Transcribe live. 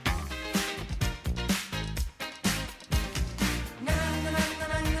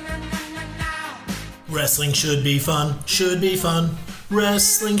Wrestling should be fun, should be fun.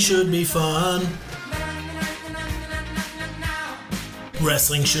 Wrestling should be fun.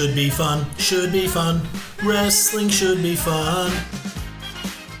 Wrestling should be fun, should be fun. Wrestling should be fun.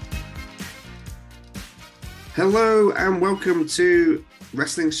 Hello and welcome to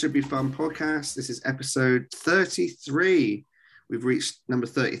Wrestling Should Be Fun podcast. This is episode 33. We've reached number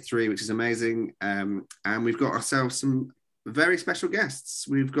 33, which is amazing. And we've got ourselves some very special guests.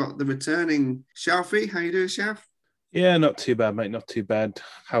 We've got the returning Shafi. How you doing, Shaf? Yeah, not too bad, mate. Not too bad.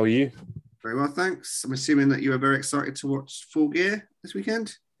 How are you? Very well, thanks. I'm assuming that you are very excited to watch Full Gear this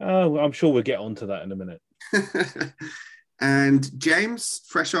weekend. Oh, I'm sure we'll get onto that in a minute. And James,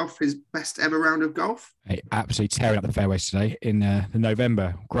 fresh off his best ever round of golf. Hey, absolutely tearing up the fairways today in the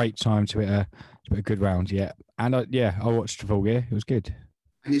November. Great time to hit a good round, yeah. And I watched Full Gear. It was good.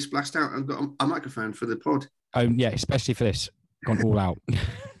 And you splashed out and got a microphone for the pod. Yeah, especially for this. Gone all out.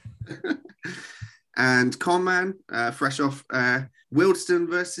 And Conman, fresh off Wildston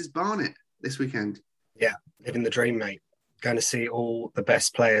versus Barnet this weekend. Yeah, living the dream, mate. Going to see all the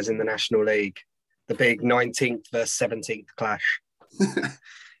best players in the National League. The big 19th versus 17th clash.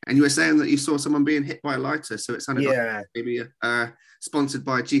 And you were saying that you saw someone being hit by a lighter, so it sounded like maybe sponsored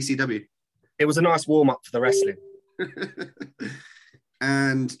by GCW. It was a nice warm-up for the wrestling.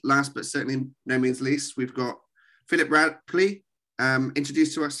 And last but certainly no means least, we've got Philip Radpley,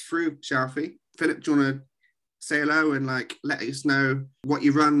 introduced to us through Shafi. Philip, do you want to say hello and let us know what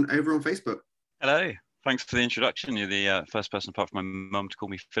you run over on Facebook? Hello. Thanks for the introduction. You're the first person apart from my mum to call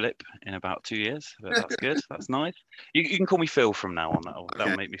me Philip in about 2 years. But that's good. That's nice. You can call me Phil from now on.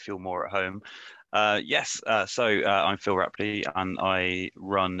 That'll make me feel more at home. So I'm Phil Rapley and I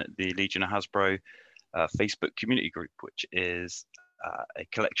run the Legion of Hasbro Facebook community group, which is a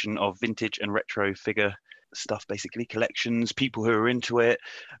collection of vintage and retro figure stuff, basically collections, people who are into it,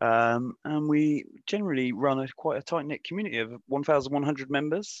 and we generally run quite a tight-knit community of 1,100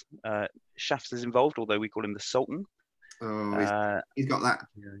 members. Shafts is involved, although we call him the Sultan. Oh, he's got that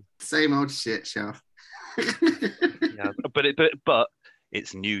same old shit, Shaft. Yeah, but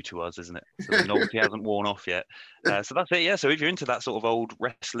it's new to us, isn't it? So the novelty hasn't worn off yet. So that's it. Yeah. So if you're into that sort of old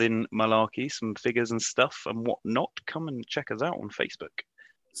wrestling malarkey, some figures and stuff and whatnot, come and check us out on Facebook.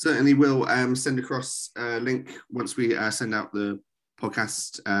 Certainly will send across a link once we send out the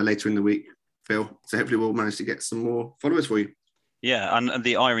podcast later in the week, Phil. So hopefully we'll manage to get some more followers for you. Yeah, and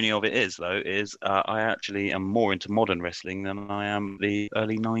the irony of it is, though, I actually am more into modern wrestling than I am the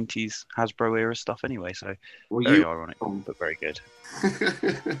early 90s Hasbro era stuff anyway. So very ironic, but very good.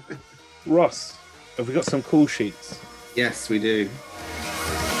 Ross, have we got some cool sheets? Yes, we do.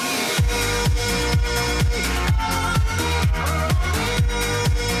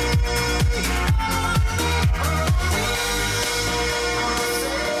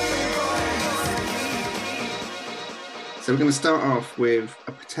 So we're going to start off with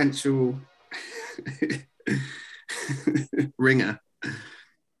a potential ringer.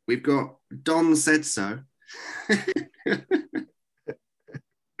 We've got Dom Said So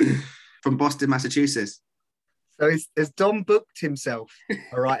from Boston, Massachusetts. So has Dom booked himself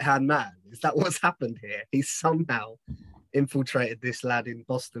a right-hand man? Is that what's happened here? He's somehow infiltrated this lad in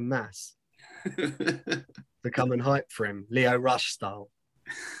Boston, Mass. Become and hype for him, Leo Rush style.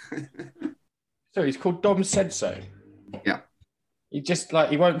 So he's called Dom Said So. Yeah. He just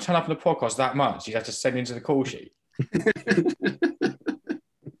he won't turn up on the podcast that much. You have to send him to the call sheet.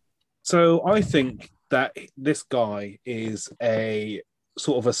 So I think that this guy is a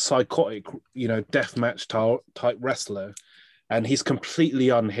sort of a psychotic, deathmatch type wrestler, and he's completely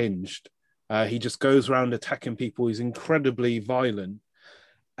unhinged. He just goes around attacking people. He's incredibly violent,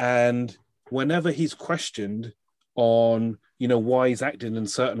 and whenever he's questioned on, why he's acting in a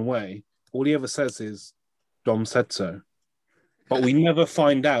certain way, all he ever says is, Dom said so. But we never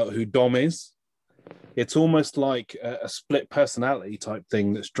find out who Dom is. It's almost like a split personality type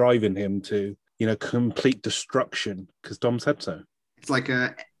thing that's driving him to, complete destruction because Dom said so. It's like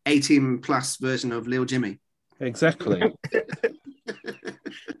a 18 plus version of Lil Jimmy. Exactly.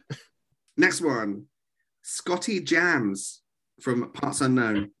 Next one, Scotty Jams from Parts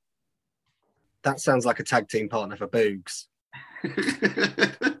Unknown. That sounds like a tag team partner for Boogs.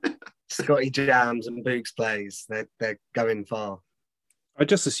 Scotty Jams and Boogs Plays. They're going far. I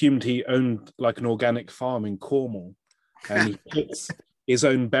just assumed he owned an organic farm in Cornwall and he picks his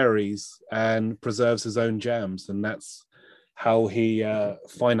own berries and preserves his own jams, and that's how he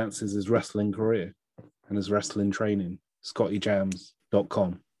finances his wrestling career and his wrestling training.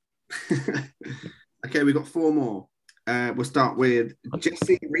 ScottyJams.com. Okay, we've got four more. We'll start with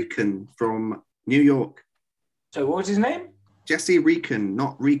Jesse Recon from New York. So what was his name? Jesse Recon,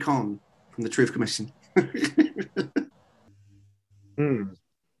 not Recon, from the Truth Commission. Hmm.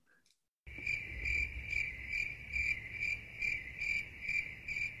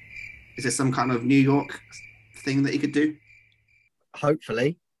 Is there some kind of New York thing that he could do?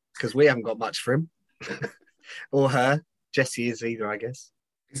 Hopefully, because we haven't got much for him or her. Jesse is either, I guess.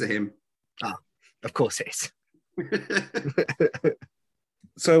 Is it him? Of course it is.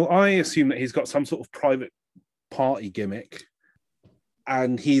 So I assume that he's got some sort of private party gimmick,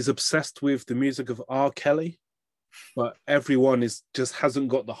 and he's obsessed with the music of R. Kelly, but everyone just hasn't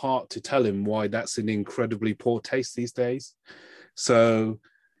got the heart to tell him why that's in incredibly poor taste these days. So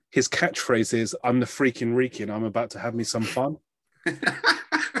his catchphrase is, "I'm the freaking Rican. I'm about to have me some fun."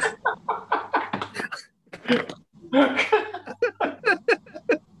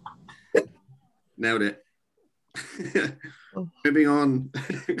 Nailed it. Moving on.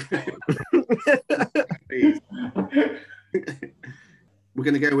 We're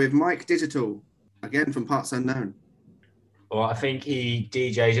going to go with Mike Digital, again from Parts Unknown. Well, I think he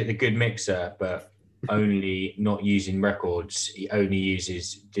DJs at the Good Mixer, but only not using records. He only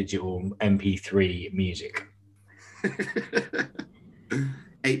uses digital MP3 music.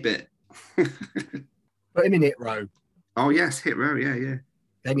 8-bit. Put him in Hit Row. Oh, yes, Hit Row. Yeah.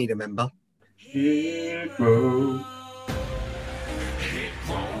 They need a member.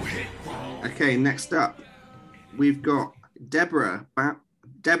 Okay, next up, we've got Deborah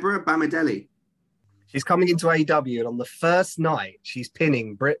Bamidelli. She's coming into AEW, and on the first night, she's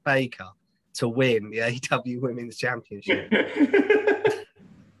pinning Britt Baker to win the AEW Women's Championship.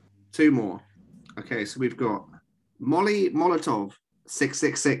 2 more. Okay, so we've got Molly Molotov,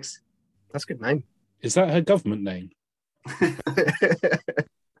 666. That's a good name. Is that her government name?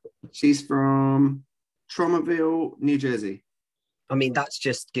 She's from Tromaville, New Jersey. I mean, that's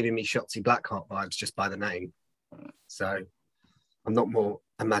just giving me Shotzi Blackheart vibes just by the name. So I'm not more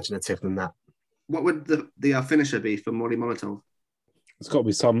imaginative than that. What would the finisher be for Molly Molotov? It's got to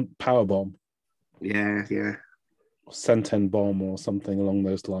be some power bomb, Yeah. Senten bomb, or something along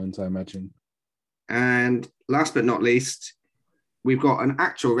those lines, I imagine. And last but not least, we've got an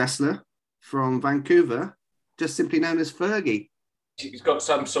actual wrestler from Vancouver, just simply known as Fergie. He's got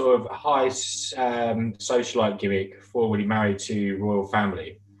some sort of high socialite gimmick, formerly married to royal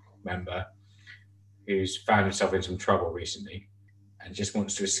family member who's found himself in some trouble recently and just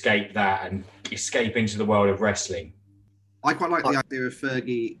wants to escape that and escape into the world of wrestling. I quite like the idea of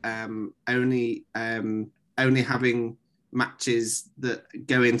Fergie only having matches that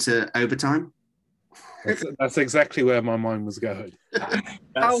go into overtime. That's exactly where my mind was going.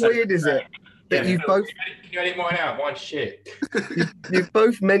 How weird is it that you both... Can you edit mine out? Mine's shit. You've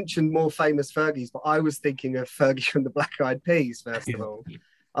both mentioned more famous Fergies, but I was thinking of Fergie from the Black Eyed Peas, first of all.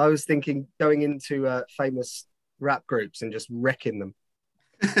 I was thinking going into famous rap groups and just wrecking them.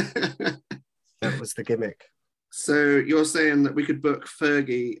 That was the gimmick. So you're saying that we could book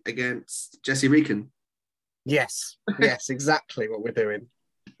Fergie against Jesse Rican? Yes, exactly what we're doing.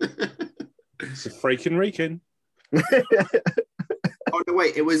 It's a freaking Rican. Oh no,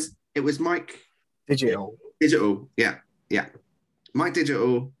 wait! It was Mike Digital. Yeah. Mike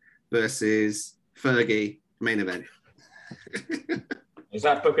Digital versus Fergie main event. Is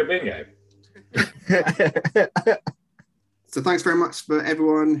that Booker Bingo? So thanks very much for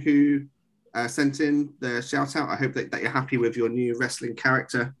everyone who sent in the shout out. I hope that you're happy with your new wrestling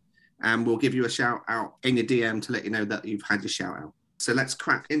character, and we'll give you a shout out in your DM to let you know that you've had your shout out. So let's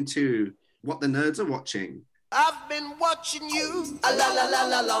crack into what the nerds are watching. I've been watching you, a la la la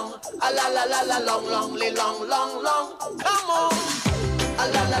la long, a la la la la long, long, long, long. Come on, a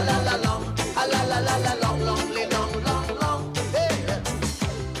la la la la long, a la la la la long, long. Hey.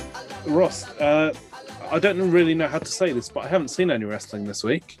 Ross, I don't really know how to say this, but I haven't seen any wrestling this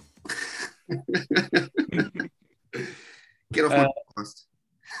week. Get off my podcast.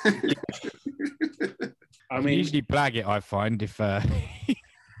 I You mean, usually blag it, I find, if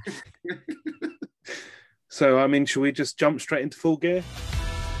so I mean, should we just jump straight into Full Gear?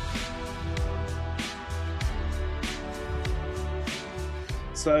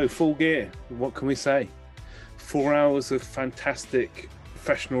 So, Full Gear, what can we say? 4 hours of fantastic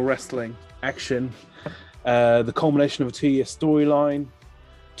professional wrestling action, the culmination of a 2-year storyline,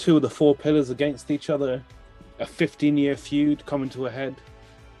 2 of the 4 pillars against each other, a 15-year feud coming to a head.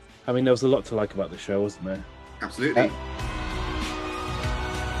 I mean, there was a lot to like about the show, wasn't there? Absolutely.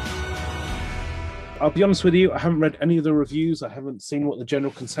 I'll be honest with you, I haven't read any of the reviews. I haven't seen what the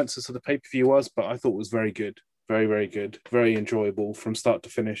general consensus of the pay-per-view was, but I thought it was very good. Very, very good. Very enjoyable from start to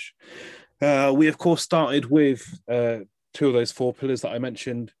finish. We, of course, started with 2 of those 4 pillars that I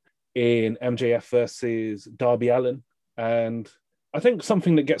mentioned in MJF versus Darby Allin. And I think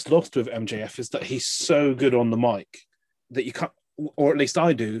something that gets lost with MJF is that he's so good on the mic that you can't, or at least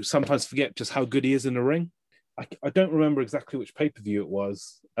I do, sometimes forget just how good he is in the ring. I don't remember exactly which pay-per-view it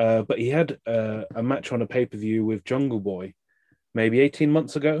was, but he had a match on a pay-per-view with Jungle Boy maybe 18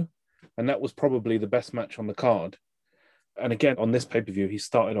 months ago, and that was probably the best match on the card. And again, on this pay-per-view, he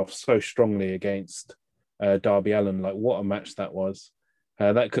started off so strongly against Darby Allin. Like, what a match that was.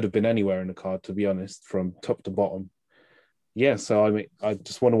 That could have been anywhere in the card, to be honest, from top to bottom. Yeah, so I mean, I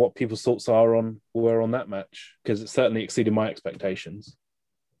just wonder what people's thoughts were on that match, because it certainly exceeded my expectations.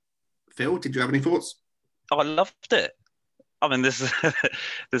 Phil, did you have any thoughts? Oh, I loved it. I mean, this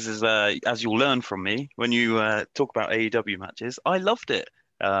is as you'll learn from me when you talk about AEW matches. I loved it,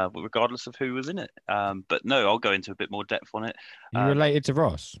 regardless of who was in it. But no, I'll go into a bit more depth on it. Are you related to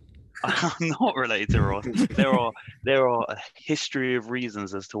Ross? I'm not related to Ross. There are a history of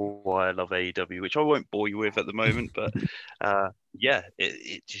reasons as to why I love AEW, which I won't bore you with at the moment. But yeah,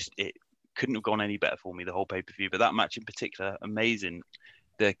 it couldn't have gone any better for me, the whole pay-per-view. But that match in particular, amazing.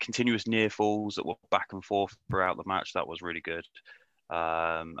 The continuous near falls that were back and forth throughout the match, that was really good.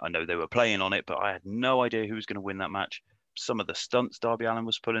 I know they were playing on it, but I had no idea who was going to win that match. Some of the stunts Darby Allin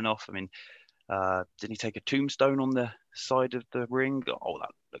was pulling off. I mean, didn't he take a tombstone on the side of the ring? Oh, that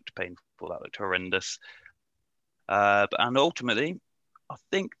looked painful. That looked horrendous. And ultimately, I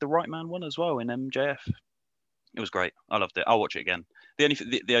think the right man won as well in MJF. It was great. I loved it. I'll watch it again.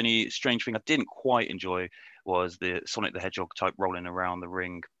 The only strange thing I didn't quite enjoy was the Sonic the Hedgehog type rolling around the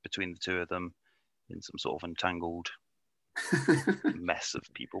ring between the two of them in some sort of entangled mess of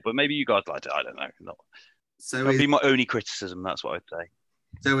people. But maybe you guys liked it. I don't know. That would be my only criticism. That's what I'd say.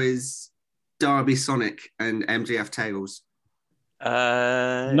 So is Darby Sonic and MJF Tails?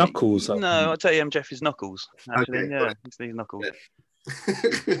 Knuckles. No, I'd tell you MJF is Knuckles. Actually, Okay, yeah, he's Knuckles.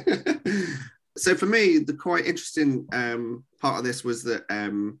 So for me, the quite interesting part of this was that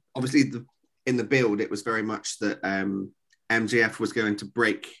obviously in the build, it was very much that MJF was going to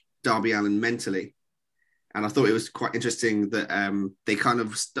break Darby Allin mentally. And I thought it was quite interesting that they kind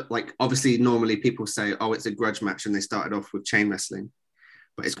of, obviously normally people say, oh, it's a grudge match, and they started off with chain wrestling.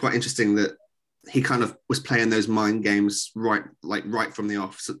 But it's quite interesting that he kind of was playing those mind games right from the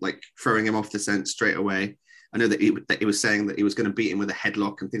off, so, like throwing him off the scent straight away. I know that he was saying that he was going to beat him with a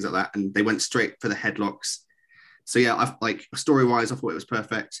headlock and things like that, and they went straight for the headlocks. So yeah, I've story-wise, I thought it was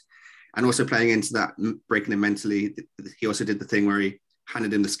perfect. And also playing into that, breaking him mentally, he also did the thing where he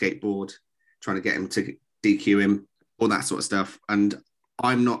handed him the skateboard, trying to get him to DQ him, all that sort of stuff. And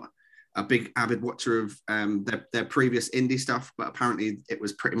I'm not a big avid watcher of their previous indie stuff, but apparently it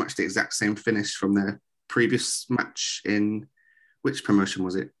was pretty much the exact same finish from their previous match in, which promotion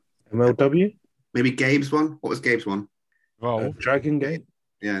was it? MLW? Maybe Gabe's one? What was Gabe's one? Dragon Gate?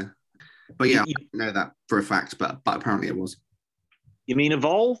 Yeah. But yeah, I know that for a fact, but apparently it was. You mean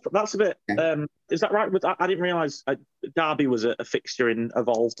Evolve? That's a bit... is that right? I didn't realise Darby was a fixture in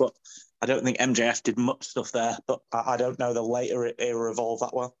Evolve, but I don't think MJF did much stuff there, but I don't know the later era Evolve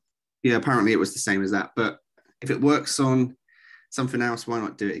that well. Yeah, apparently it was the same as that, but if it works on something else, why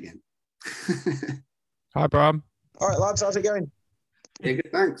not do it again? Hi, Bram. All right, lads, how's it going? Yeah,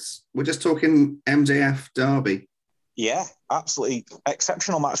 good, thanks. We're just talking MJF Derby. Yeah, absolutely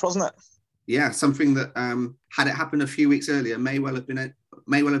exceptional match, wasn't it? Yeah, something that had it happened a few weeks earlier may well have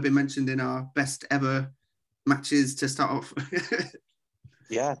been mentioned in our best ever matches to start off.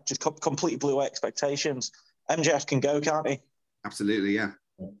 Yeah, just completely blew away expectations. MJF can go, can't he? Absolutely, yeah.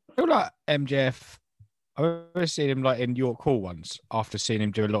 I feel like MJF, I've ever seen him like in York Hall once after seeing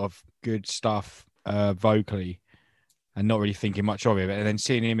him do a lot of good stuff vocally and not really thinking much of it. And then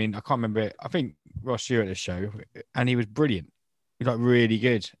seeing him in, I can't remember it, I think Ross, you were at the show, and he was brilliant. He was like really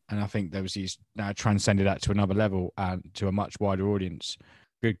good. And I think he's now transcended that to another level and to a much wider audience.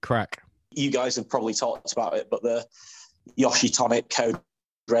 Good crack. You guys have probably talked about it, but the Yoshi Tonic Code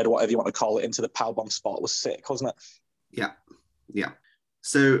Red, whatever you want to call it, into the powerbomb spot was sick, wasn't it? Yeah.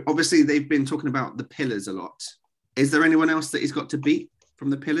 So obviously they've been talking about the Pillars a lot. Is there anyone else that he's got to beat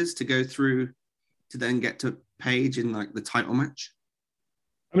from the Pillars to go through to then get to Page in like the title match?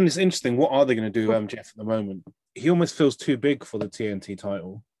 I mean, it's interesting. What are they going to do with MJF at the moment? He almost feels too big for the TNT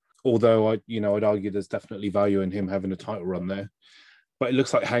title. Although I'd argue there's definitely value in him having a title run there. But it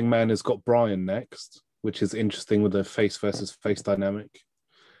looks like Hangman has got Bryan next, which is interesting with the face versus face dynamic.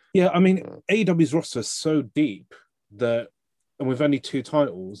 Yeah, I mean, AEW's roster is so deep that, and with only 2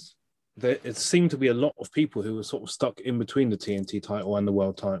 titles, it seemed to be a lot of people who were sort of stuck in between the TNT title and the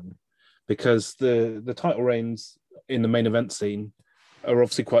world title, because the title reigns in the main event scene are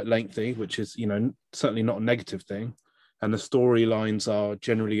obviously quite lengthy, which is, certainly not a negative thing. And the storylines are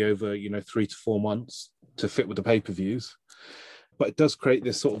generally over, 3 to 4 months to fit with the pay-per-views. but it does create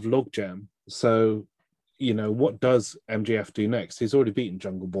this sort of logjam. So, what does MJF do next? He's already beaten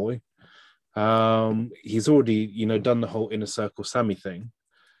Jungle Boy. He's already, done the whole Inner Circle Sammy thing.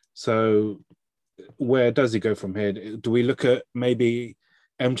 So where does he go from here? Do we look at maybe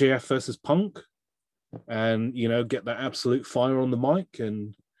MJF versus Punk and, get that absolute fire on the mic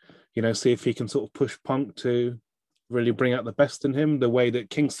and, see if he can sort of push Punk to really bring out the best in him the way that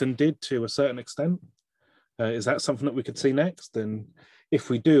Kingston did to a certain extent? Is that something that we could see next? And if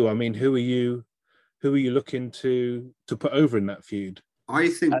we do, I mean, who are you looking to put over in that feud? I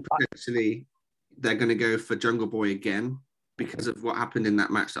think potentially they're going to go for Jungle Boy again because of what happened in that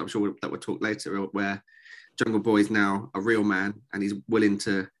match that I'm sure that we'll talk later, where Jungle Boy is now a real man and he's willing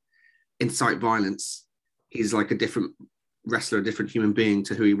to incite violence. He's like a different wrestler, a different human being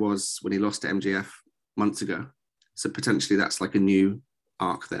to who he was when he lost to MJF months ago. So potentially that's like a new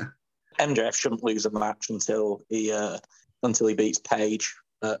arc there. MJF shouldn't lose a match until he beats Page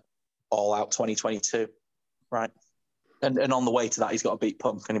at All Out 2022, right? And on the way to that, he's got to beat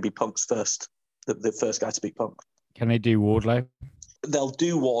Punk, and he'll be Punk's the first guy to beat Punk. Can they do Wardlow? They'll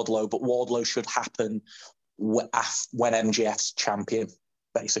do Wardlow, but Wardlow should happen when MJF's champion,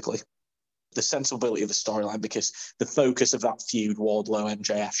 basically. The sensibility of the storyline, because the focus of that feud, Wardlow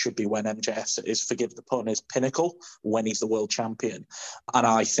MJF, should be when MJF is, forgive the pun, is pinnacle, when he's the world champion. And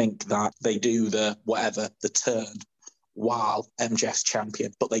I think that they do the turn while MJF's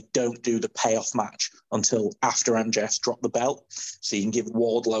champion, but they don't do the payoff match until after MJF's dropped the belt. So you can give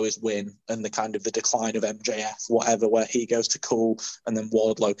Wardlow his win and the kind of the decline of MJF, where he goes to cool and then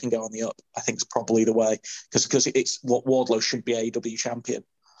Wardlow can go on the up. I think it's probably the way, because it's what Wardlow should be AEW champion.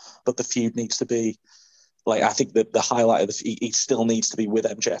 But the feud needs to be, I think the highlight of he still needs to be with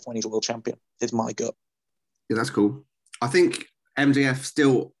MJF when he's world champion, is my gut. Yeah, that's cool. I think MJF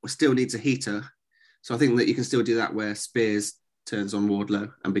still needs a heater. So I think that you can still do that where Spears turns on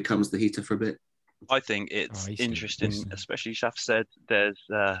Wardlow and becomes the heater for a bit. I think it's interesting, especially Shaf said there's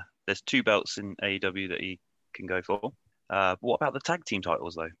 2 belts in AEW that he can go for. What about the tag team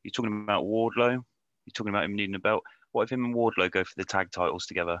titles, though? You're talking about Wardlow. You're talking about him needing a belt. What if him and Wardlow go for the tag titles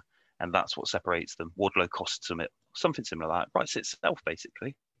together, and that's what separates them? Wardlow costs him something similar to that. Writes itself,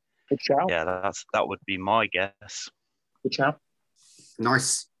 basically. Good shout. Yeah, that would be my guess. Good shout.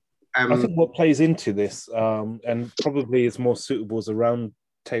 Nice. I think what plays into this, and probably is more suitable as a round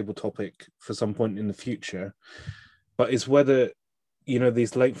table topic for some point in the future, but is whether,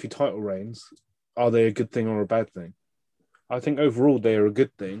 these lengthy title reigns, are they a good thing or a bad thing? I think overall they are a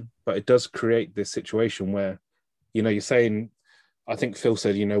good thing, but it does create this situation where, you're saying, I think Phil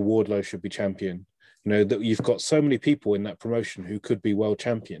said, Wardlow should be champion. That you've got so many people in that promotion who could be world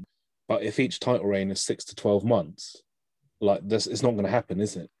champion, but if each title reign is 6 to 12 months, like this, it's not going to happen,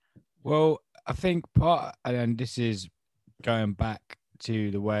 is it? Well, I think and this is going back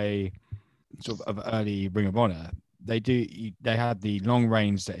to the way sort of early Ring of Honor, they had the long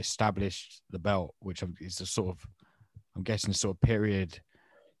reigns that established the belt, which is a sort of, I'm guessing, the sort of period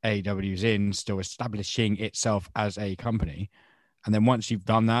AEW's in, still establishing itself as a company. And then once you've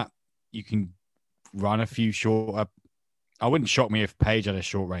done that, you can run a few shorter. I wouldn't shock me if Page had a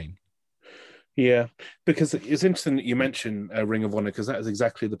short reign. Yeah, because it's interesting that you mentioned Ring of Honor, because that is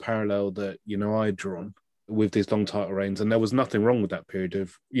exactly the parallel that, I had drawn with these long title reigns. And there was nothing wrong with that period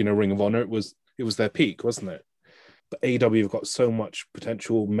of, Ring of Honor. It was their peak, wasn't it? But AEW have got so much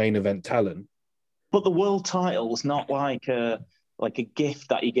potential main event talent. But the world title is not like a gift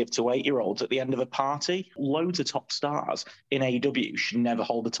that you give to 8-year-olds at the end of a party. Loads of top stars in AEW should never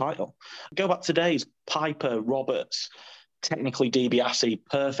hold the title. Go back to days, Piper, Roberts, technically DiBiase,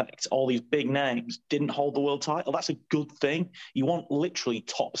 Perfect, all these big names didn't hold the world title. That's a good thing. You want literally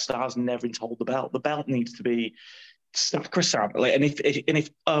top stars never to hold the belt. The belt needs to be sacrosanct.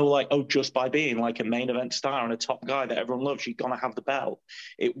 Just by being like a main event star and a top guy that everyone loves, you're gonna have the belt.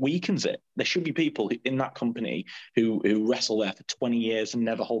 It weakens it. There should be people in that company who wrestle there for 20 years and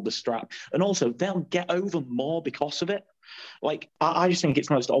never hold the strap, and also they'll get over more because of it. I just think it's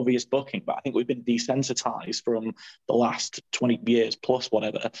the most obvious booking, but I think we've been desensitized from the last 20 years plus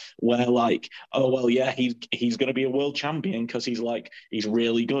whatever, where he's going to be a world champion because he's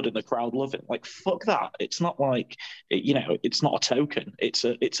really good and the crowd love it. Fuck that. It's not it's not a token. It's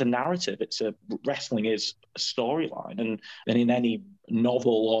a narrative. Wrestling is a storyline, and in any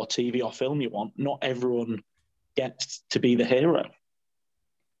novel or TV or film you want, not everyone gets to be the hero.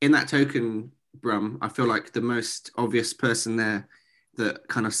 In that token, Brum, I feel like the most obvious person there that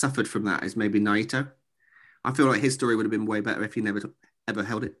kind of suffered from that is maybe Naito. I feel like his story would have been way better if he never ever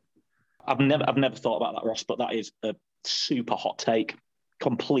held it. I've never thought about that, Ross, but that is a super hot take.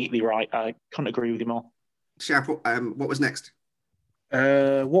 Completely right. I couldn't agree with you more. Shaf, what was next?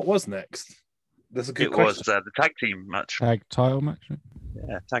 What was next? That's a good It was question. the tag team match. Tag title match.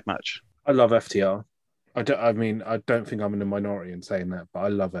 Yeah, tag match. I love FTR. I don't think I'm in the minority in saying that, but I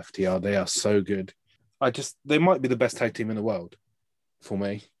love FTR. They are so good. They might be the best tag team in the world for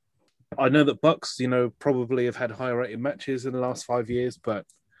me. I know that Bucks, probably have had higher rated matches in the last 5 years, but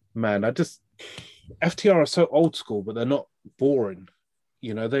man, FTR are so old school, but they're not boring.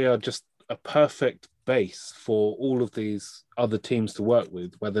 They are just a perfect base for all of these other teams to work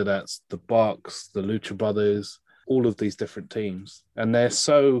with, whether that's the Bucks, the Lucha Brothers, all of these different teams. And they're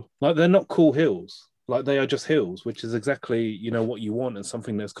so, they're not cool heels. They are just heels, which is exactly, what you want and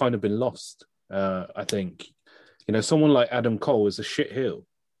something that's kind of been lost, I think. Someone like Adam Cole is a shit heel,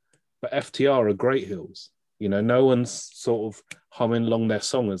 but FTR are great heels. No one's sort of humming along their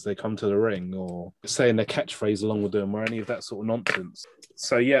song as they come to the ring or saying their catchphrase along with them or any of that sort of nonsense.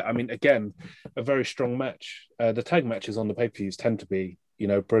 So, yeah, again, a very strong match. The tag matches on the pay-per-views tend to be,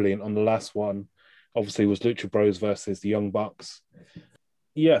 brilliant. On the last one, obviously, was Lucha Bros versus the Young Bucks.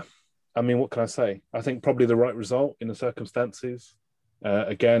 Yeah, what can I say? I think probably the right result in the circumstances.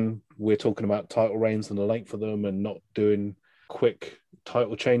 Again, we're talking about title reigns and the length of them and not doing quick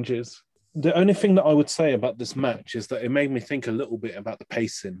title changes. The only thing that I would say about this match is that it made me think a little bit about the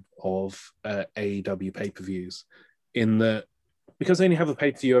pacing of AEW pay-per-views in that because they only have a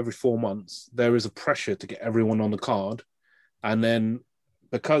pay-per-view every 4 months, there is a pressure to get everyone on the card. And then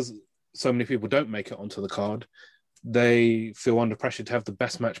because so many people don't make it onto the card, they feel under pressure to have the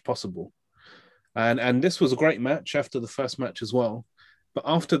best match possible. And this was a great match after the first match as well. But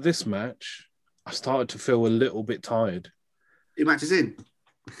after this match, I started to feel a little bit tired. 2 matches in.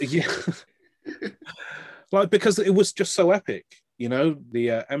 Yeah. Because it was just so epic, the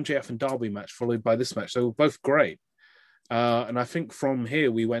MJF and Darby match followed by this match. They were both great. And I think from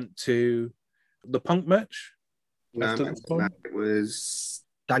here we went to the Punk match. It was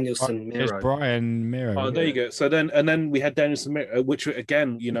Danielson Miro. It's Brian Miro. Oh, there you go. So then we had Danielson Miro, which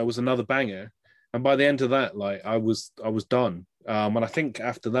again, was another banger. And by the end of that, I was done. And I think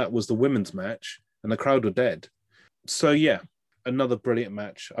after that was the women's match, and the crowd were dead. So yeah, another brilliant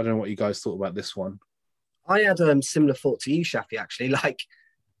match. I don't know what you guys thought about this one. I had a similar thought to you, Shafi, actually.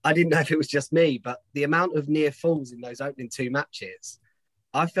 I didn't know if it was just me, but the amount of near falls in those opening 2 matches,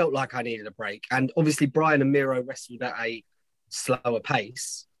 I felt like I needed a break. And obviously, Brian and Miro wrestled at a slower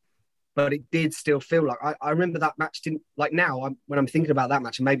pace, but it did still feel like I remember that match didn't now. When I'm thinking about that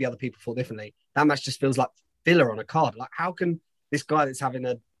match, and maybe other people thought differently, that match just feels like filler on a card. How can this guy that's having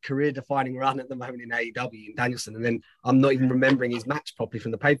a career-defining run at the moment in AEW in Danielson, and then I'm not even remembering his match properly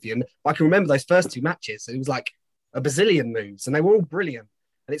from the pay-per-view. And I can remember those first 2 matches. It was like a bazillion moves, and they were all brilliant.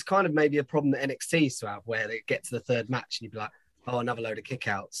 And it's kind of maybe a problem that NXT used to have, where they get to the 3rd match and you'd be like, oh, another load of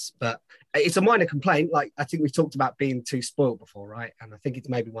kickouts. But it's a minor complaint. I think we've talked about being too spoiled before, right? And I think it's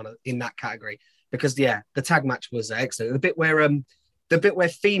maybe one in that category because the tag match was excellent. The bit where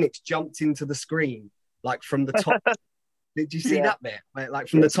Phoenix jumped into the screen from the top. Did you see that bit? Where,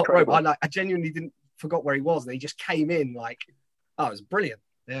 from the top rope, I genuinely forgot where he was, and he just came in it was brilliant.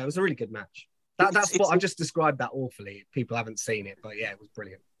 Yeah, it was a really good match. That's what I just described that awfully. People haven't seen it, but yeah, it was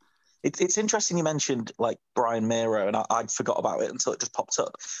brilliant. It's interesting you mentioned Brian Miro, and I forgot about it until it just popped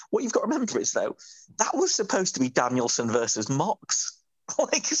up. What you've got to remember is though that was supposed to be Danielson versus Mox,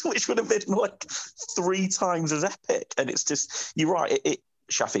 which would have been 3 times as epic. And it's just you're right.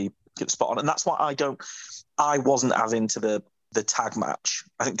 Shafi spot on, and that's why I wasn't as into the tag match.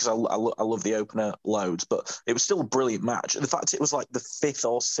 I think because I love the opener loads, but it was still a brilliant match. The fact it was the 5th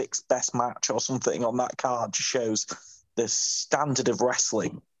or 6th best match or something on that card just shows the standard of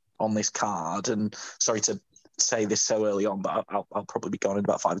wrestling on this card. And sorry to say this so early on, but I'll probably be gone in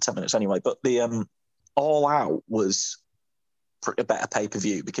about 5 or 10 minutes anyway. But the All Out was a better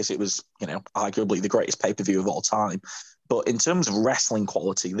pay-per-view because it was, arguably the greatest pay-per-view of all time. But in terms of wrestling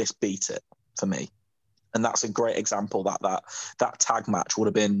quality, this beat it for me. And that's a great example that tag match would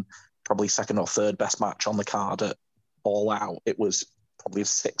have been probably 2nd or 3rd best match on the card at All Out. It was probably the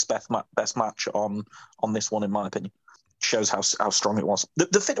 6th best match on this one, in my opinion. Shows how strong it was.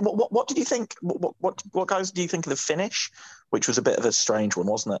 What did you think? What guys do you think of the finish? Which was a bit of a strange one,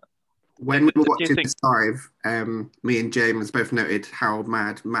 wasn't it? When we were watching this live, me and James both noted how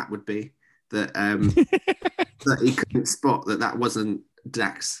mad Matt would be that that he couldn't spot that wasn't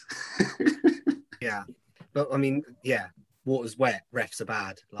Dax. Yeah, but water's wet, refs are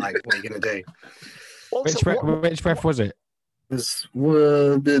bad. What are you going to do? Which ref was it? Was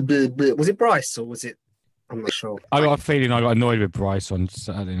it Bryce or was it? I'm not sure. I got a feeling I got annoyed with Bryce on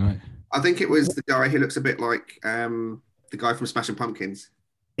Saturday night. I think it was the guy who looks a bit like the guy from Smashing Pumpkins.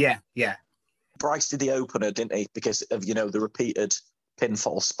 Yeah. Bryce did the opener, didn't he? Because of the repeated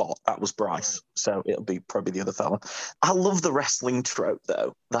pinfall spot. That was Bryce. So it'll be probably the other fella. I love the wrestling trope,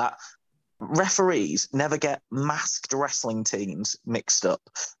 though, that referees never get masked wrestling teams mixed up.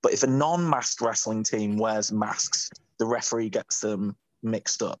 But if a non-masked wrestling team wears masks, the referee gets them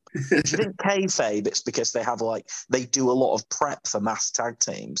mixed up. Do you think kayfabe it's because they do a lot of prep for masked tag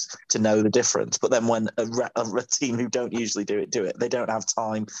teams to know the difference, but then when a team who don't usually do it, they don't have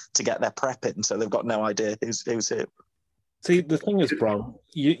time to get their prep in, so they've got no idea who's who. See, the thing is, Bron,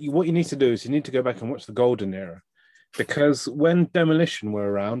 what you need to do is you need to go back and watch the golden era, because when Demolition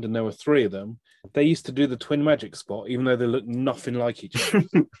were around and there were 3 of them, they used to do the twin magic spot, even though they looked nothing like each other.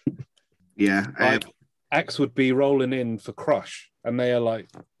 Yeah. Like, Axe would be rolling in for Crush, and they are like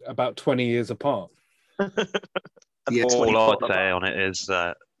about 20 years apart. Yeah, all I'd say on it is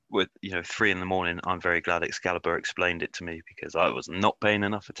with 3 a.m, I'm very glad Excalibur explained it to me, because I was not paying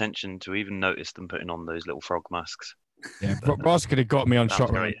enough attention to even notice them putting on those little frog masks. Yeah, Ross could have got me on That's shot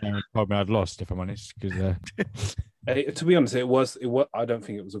great. right now and told me I'd lost, if I'm honest. Because To be honest, it was. I don't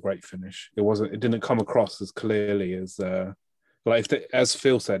think it was a great finish. It wasn't. It didn't come across as clearly as as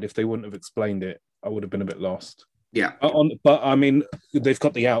Phil said. If they wouldn't have explained it, I would have been a bit lost. Yeah. But I mean, they've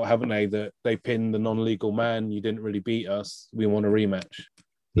got the out, haven't they? That they pinned the non-legal man. You didn't really beat us. We want a rematch,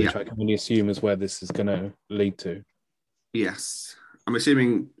 which I can only assume is where this is going to lead to. Yes. I'm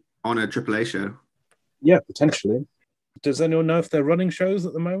assuming on a AAA show. Yeah, potentially. Does anyone know if they're running shows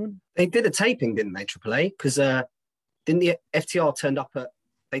at the moment? They did a taping, didn't they, AAA? Because didn't the FTR turned up at,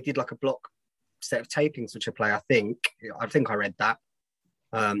 they did like a block set of tapings for AAA, I think I read that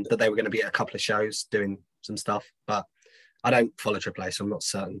they were going to be at a couple of shows doing some stuff, but I don't follow AAA, so I'm not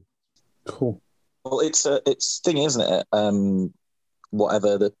certain. Cool. Well, it's thing, isn't it?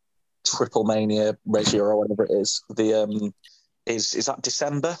 Whatever the Triple Mania ratio or whatever it is, is that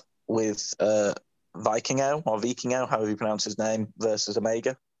December with Vikingo, however you pronounce his name, versus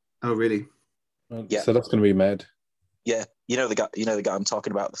Omega. Oh, really? Yeah. So that's going to be mad. Yeah, you know the guy I'm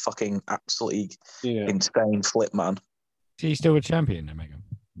talking about, the fucking absolutely insane flip man. Is he still a champion, Omega?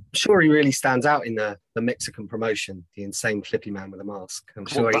 I'm sure he really stands out in the Mexican promotion, the insane flippy man with a mask. I'm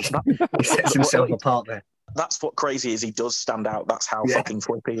sure he sets himself apart there. That's what crazy is. He does stand out. That's how fucking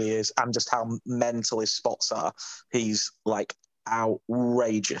flippy he is, and just how mental his spots are. He's like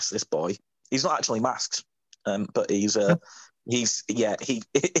outrageous. This boy. He's not actually masked, but he's he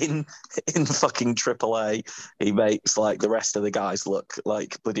in fucking AAA. He makes like the rest of the guys look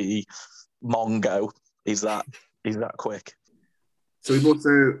like bloody Mongo. He's that quick. So we've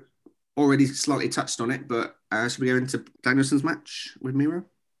also already slightly touched on it, but should we go into Danielson's match with Miro?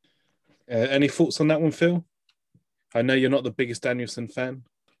 Any thoughts on that one, Phil? I know you're not the biggest Danielson fan,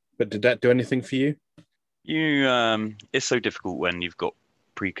 but did that do anything for you? It's so difficult when you've got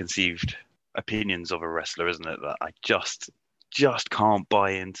preconceived opinions of a wrestler, isn't it? That I just can't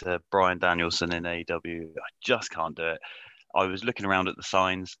buy into Bryan Danielson in AEW. I just can't do it. I was looking around at the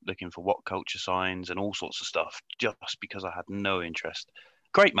signs, looking for What Culture signs and all sorts of stuff, just because I had no interest.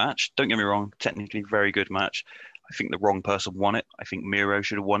 Great match, don't get me wrong. Technically, very good match. I think the wrong person won it. I think Miro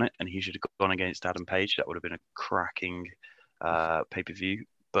should have won it, and he should have gone against Adam Page. That would have been a cracking pay-per-view.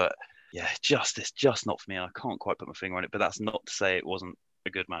 But yeah, it's just not for me. I can't quite put my finger on it. But that's not to say it wasn't a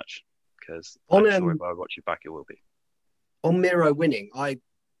good match, because I'm sure if I watch it back, it will be. On Miro winning, I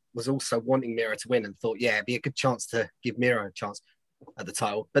was also wanting Miro to win and thought, yeah, it'd be a good chance to give Miro a chance at the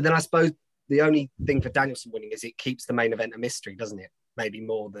title. But then I suppose the only thing for Danielson winning is it keeps the main event a mystery, doesn't it? Maybe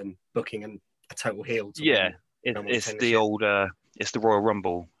more than booking a total heel. It's the old, it's the Royal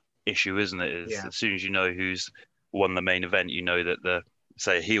Rumble issue, isn't it? As soon as you know who's won the main event, you know that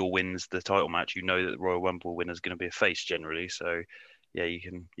say a heel wins the title match, you know that the Royal Rumble winner is going to be a face generally. So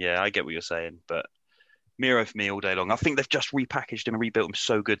I get what you're saying, but Miro for me all day long. I think they've just repackaged him and rebuilt him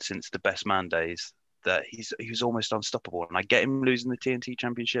so good since the Best Man days that he was almost unstoppable. And I get him losing the TNT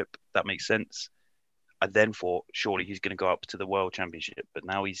Championship. That makes sense. I then thought surely he's going to go up to the World Championship, but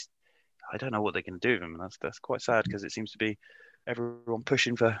now I don't know what they're going to do with him. And that's quite sad, because it seems to be everyone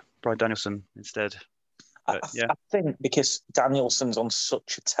pushing for Bryan Danielson instead. But, I think because Danielson's on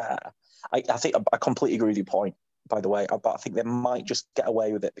such a tear, I think I completely agree with your point, by the way, but I think they might just get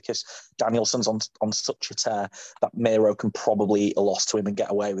away with it because Danielson's on such a tear that Miro can probably eat a loss to him and get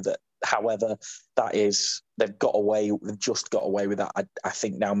away with it. However, they've just got away with that. I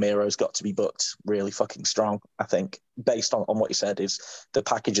think now Miro's got to be booked really fucking strong. I think based on what you said, is the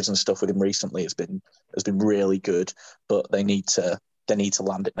packages and stuff with him recently has been really good, but they need to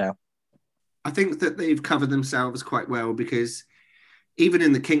land it now. I think that they've covered themselves quite well, because even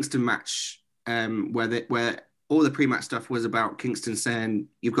in the Kingston match, where all the pre-match stuff was about Kingston saying,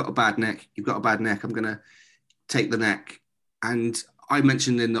 you've got a bad neck, I'm going to take the neck. And I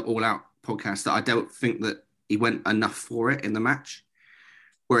mentioned in the All Out podcast that I don't think that he went enough for it in the match.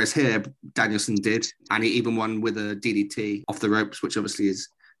 Whereas here, Danielson did, and he even won with a DDT off the ropes, which obviously is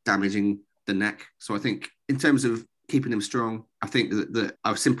damaging the neck. So I think in terms of keeping him strong, I think that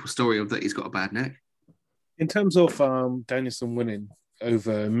a simple story of that he's got a bad neck. In terms of Danielson winning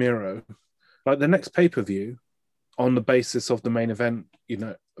over Miro, like the next pay-per-view, on the basis of the main event,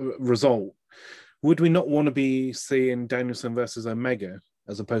 result, would we not want to be seeing Danielson versus Omega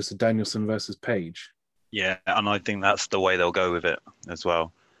as opposed to Danielson versus Page? Yeah, and I think that's the way they'll go with it as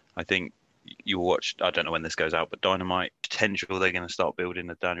well. I think you'll watch, I don't know when this goes out, but Dynamite, potential they're going to start building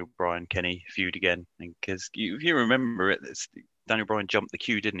the Daniel Bryan-Kenny feud again. Because if you remember it, Daniel Bryan jumped the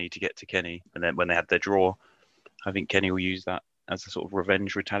queue, didn't he, to get to Kenny? And then when they had their draw, I think Kenny will use that as a sort of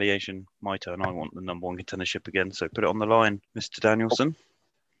revenge retaliation. My turn, I want the number one contendership again, so put it on the line, Mr. Danielson.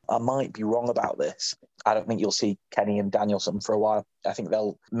 I might be wrong about this. I don't think you'll see Kenny and Danielson for a while. I think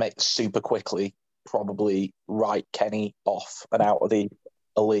they'll make super quickly, probably write Kenny off and out of the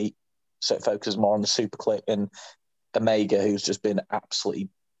Elite, so it focuses more on the Super Click and Omega, who's just been absolutely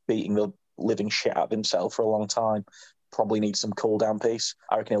beating the living shit out of himself for a long time. Probably needs some cool down piece.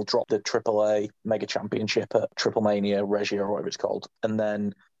 I reckon he'll drop the AAA Mega Championship at Triple Mania, Regia, or whatever it's called, and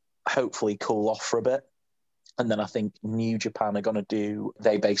then hopefully cool off for a bit. And then I think New Japan are going to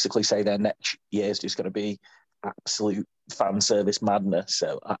they basically say their next year is just going to be absolute fan service madness.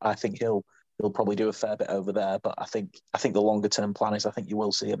 So I think he'll probably do a fair bit over there. But I think the longer term plan is I think you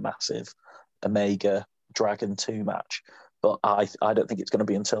will see a massive Omega Dragon 2 match. But I don't think it's going to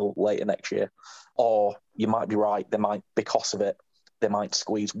be until later next year. Or you might be right, because of it, they might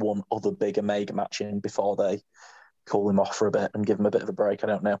squeeze one other big Omega match in before they call him off for a bit and give him a bit of a break. I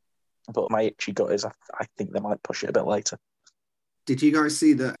don't know. But my itchy gut is I think they might push it a bit later. Did you guys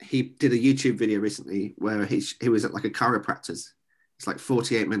see that he did a YouTube video recently where he was at like a chiropractor's? It's like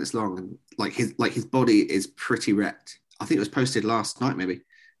 48 minutes long, and his body is pretty wrecked. I think it was posted last night maybe.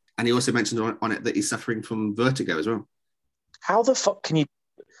 And he also mentioned on it that he's suffering from vertigo as well. How the fuck can you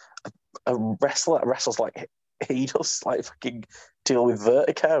a wrestler that wrestles like he does like fucking deal with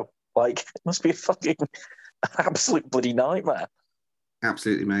vertigo? Like it must be a fucking absolute bloody nightmare.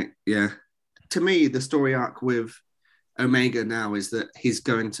 Absolutely, mate. Yeah. To me, the story arc with Omega now is that he's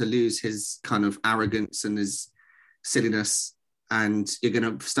going to lose his kind of arrogance and his silliness, and you're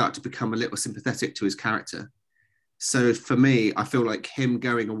going to start to become a little sympathetic to his character. So for me, I feel like him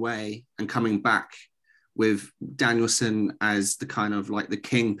going away and coming back with Danielson as the kind of like the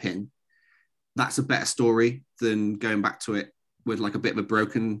kingpin, that's a better story than going back to it with like a bit of a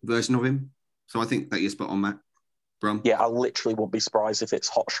broken version of him. So I think that you're spot on, Matt. Brum. Yeah, I literally wouldn't be surprised if it's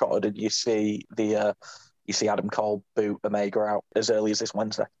hot shotted and you see Adam Cole boot Omega out as early as this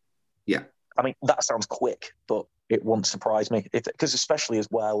Wednesday. Yeah. I mean, that sounds quick, but it wouldn't surprise me. Because especially as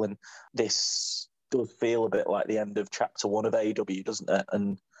well, and this does feel a bit like the end of Chapter 1 of AEW, doesn't it?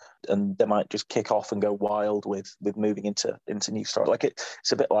 And they might just kick off and go wild with moving into new story. Like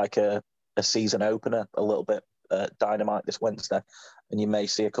it's a bit like a season opener, a little bit Dynamite this Wednesday, and you may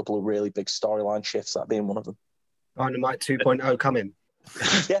see a couple of really big storyline shifts, that being one of them. Dynamite 2.0 coming.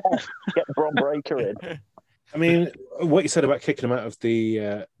 Yeah, get Bron Breakker in. I mean, what you said about kicking him out of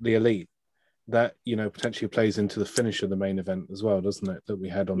the Elite, that potentially plays into the finish of the main event as well, doesn't it? That we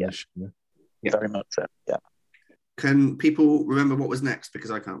had on this show. Yeah. Very much so. Yeah. Can people remember what was next? Because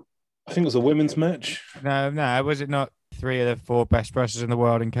I can't. I think it was a women's match. No. Was it not 3 of the 4 best wrestlers in the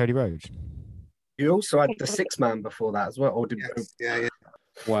world in Cody Rhodes? You also had the 6-man before that as well. Or did Yeah.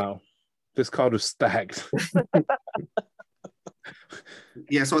 Wow. This card was stacked.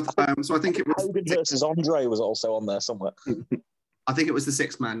 Yeah, so I think it was Hogan versus Andre was also on there somewhere. I think it was the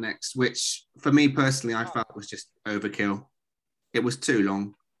 6-man next, which for me personally I felt was just overkill. It was too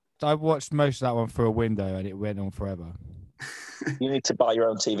long. I watched most of that one through a window and it went on forever. You need to buy your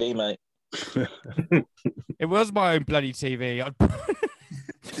own TV, mate. It was my own bloody TV.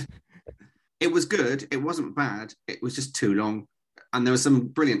 It was good. It wasn't bad. It was just too long. And there were some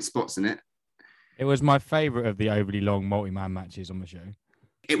brilliant spots in it. It was my favourite of the overly long multi-man matches on the show.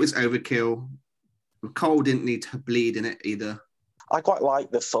 It was overkill. Cole didn't need to bleed in it either. I quite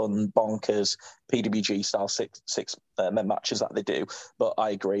like the fun, bonkers PWG style six men matches that they do, but I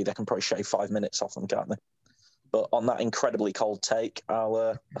agree they can probably shave 5 minutes off them, can't they? But on that incredibly cold take,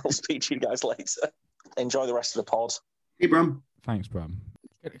 I'll speak to you guys later. Enjoy the rest of the pod. Hey, Brum. Thanks, Brum.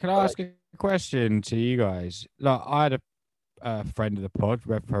 Can I ask a question to you guys? Like, I had a friend of the pod,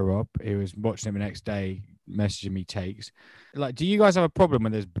 Rev Pro Rob, who was watching it the next day, messaging me takes. Like, do you guys have a problem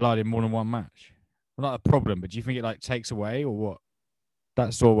when there's blood in more than one match? Well, not a problem, but do you think it like takes away or what?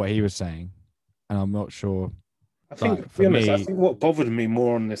 That's sort of what he was saying, and I'm not sure I think, Like, to for be honest, I me- think what bothered me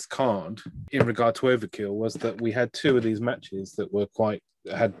more on this card in regard to Overkill was that we had two of these matches that were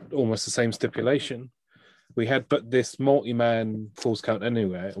had almost the same stipulation. We had this multi-man Falls Count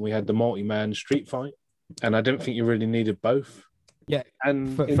Anywhere, and we had the multi-man street fight, and I didn't think you really needed both. Yeah,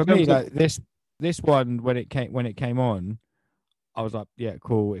 And for in me, terms of- like this one when it came on, I was like, yeah,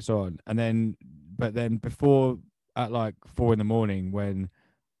 cool, it's on. And then, but then before at like 4 a.m, when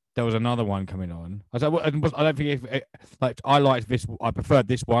there was another one coming on, I was like, well, I don't think I liked this. I preferred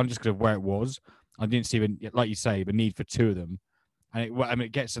this one just because of where it was. I didn't see, like you say, the need for two of them. And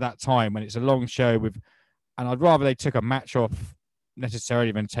it gets to that time when it's a long show and I'd rather they took a match off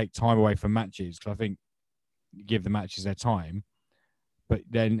necessarily than take time away from matches, because I think you give the matches their time. But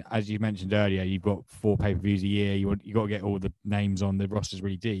then, as you mentioned earlier, you've got 4 pay-per-views a year. You got to get all the names on. The roster's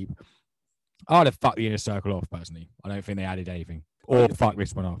really deep. I'd have fucked the Inner Circle off, personally. I don't think they added anything. Or fuck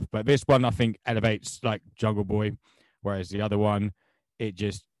this one off. But this one, I think, elevates like Jungle Boy, whereas the other one, it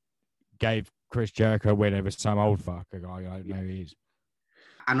just gave Chris Jericho a win over some old fucker guy. I don't know who he is.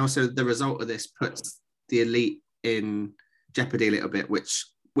 And also the result of this puts the Elite in jeopardy a little bit, which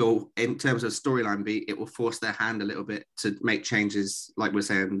will, in terms of storyline beat, it will force their hand a little bit to make changes, like we're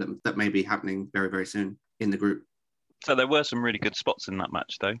saying, that may be happening very, very soon in the group. So there were some really good spots in that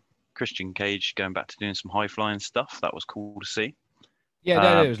match, though. Christian Cage going back to doing some high-flying stuff. That was cool to see.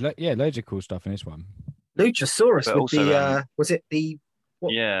 Yeah, there was loads of cool stuff in this one. Luchasaurus But with also, the was it the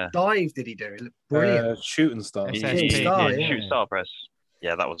what Yeah. dive did he do? It looked brilliant. Shooting star. SSP, Shoot star press.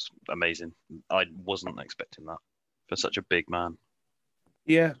 Yeah, that was amazing. I wasn't expecting that for such a big man.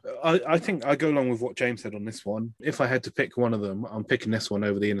 Yeah, I think I go along with what James said on this one. If I had to pick one of them, I'm picking this one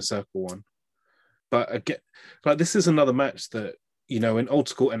over the Inner Circle one. But again, like, this is another match that, you know, in old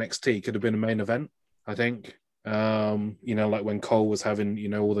school NXT could have been a main event, I think. You know, like when Cole was having, you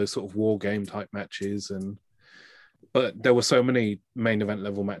know, all those sort of war game type matches, but there were so many main event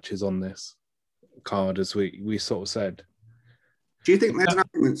level matches on this card, as we sort of said. Do you think there's an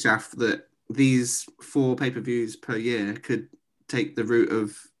argument, Shaff, that these 4 pay-per-views per year could take the route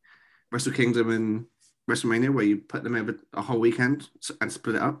of Wrestle Kingdom and WrestleMania, where you put them over a whole weekend and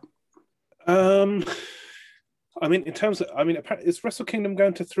split it up? I mean, apparently, is Wrestle Kingdom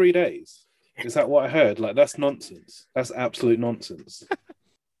going to 3 days? Is that what I heard? Like, that's nonsense. That's absolute nonsense.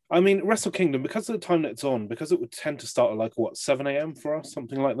 I mean, Wrestle Kingdom, because of the time that it's on, because it would tend to start at like, 7 a.m. for us,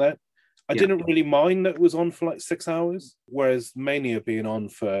 something like that. I didn't really mind that it was on for like 6 hours, whereas Mania being on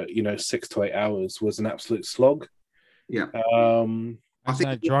for, 6 to 8 hours was an absolute slog. Yeah. I think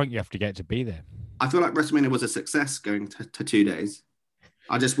how drunk you have to get to be there. I feel like WrestleMania was a success going to 2 days.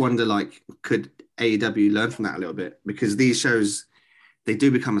 I just wonder, like, could AEW learn from that a little bit? Because these shows, they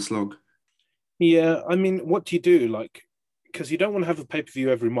do become a slog. Yeah, I mean, what do you do? Like, because you don't want to have a pay-per-view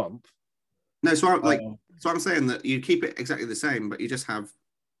every month. No, so I'm saying that you keep it exactly the same, but you just have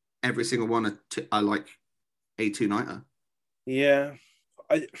every single one like a 2-nighter. Yeah,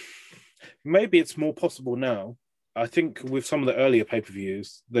 maybe it's more possible now. I think with some of the earlier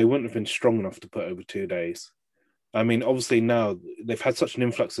pay-per-views, they wouldn't have been strong enough to put over 2 days. I mean, obviously now they've had such an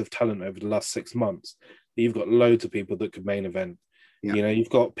influx of talent over the last 6 months that you've got loads of people that could main event. Yeah. You know, you've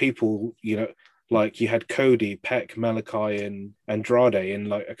got people, like you had Cody, Peck, Malachi, and Andrade in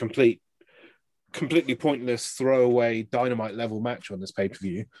like a completely pointless throwaway Dynamite level match on this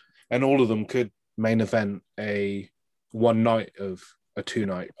pay-per-view. And all of them could main event a 1 night of a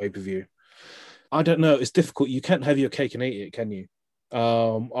 2-night pay-per-view. I don't know. It's difficult. You can't have your cake and eat it, can you?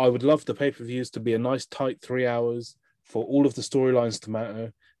 I would love the pay-per-views to be a nice tight 3 hours for all of the storylines to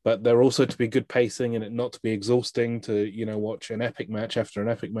matter, but there also to be good pacing and it not to be exhausting to, watch an epic match after an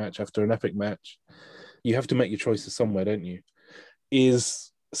epic match after an epic match. You have to make your choices somewhere, don't you?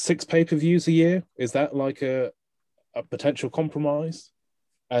 Is 6 pay-per-views a year? Is that like a potential compromise?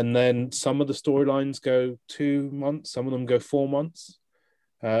 And then some of the storylines go 2 months, some of them go 4 months,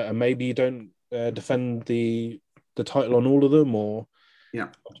 and maybe you don't defend the title on all of them, or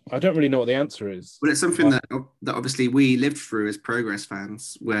I don't really know what the answer is. Well, it's something that obviously we lived through as Progress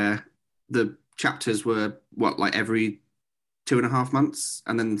fans, where the chapters were like every 2.5 months,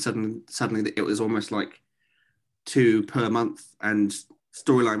 and then suddenly it was almost like 2 per month, and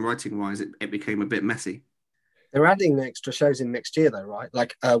storyline writing wise, it became a bit messy. They're adding extra shows in next year, though, right?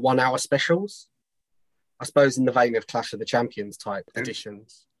 Like 1 hour specials, I suppose, in the vein of Clash of the Champions type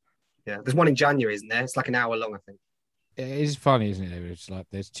editions. Yeah, there's one in January, isn't there? It's like an hour long, I think. It is funny, isn't it? It's like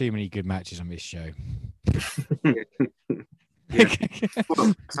there's too many good matches on this show.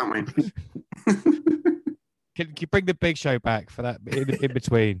 Something. Can you bring the Big Show back for that in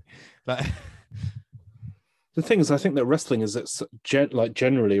between? Like, The thing is, I think that wrestling is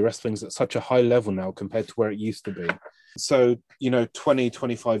generally wrestling's at such a high level now compared to where it used to be. So, 20,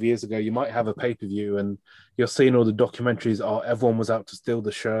 25 years ago, you might have a pay-per-view and you're seeing all the documentaries, everyone was out to steal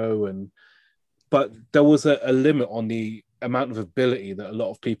the show. But there was a limit on the amount of ability that a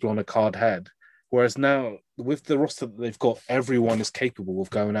lot of people on a card had. Whereas now, with the roster that they've got, everyone is capable of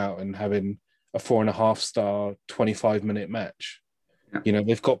going out and having a 4.5-star, 25-minute match. Yeah.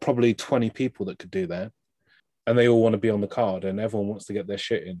 They've got probably 20 people that could do that. And they all want to be on the card and everyone wants to get their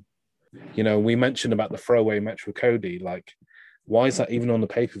shit in. We mentioned about the throwaway match with Cody. Like, why is that even on the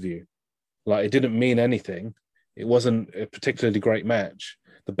pay-per-view? Like, it didn't mean anything. It wasn't a particularly great match.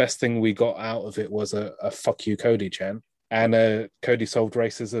 The best thing we got out of it was a fuck you Cody chant and a Cody solved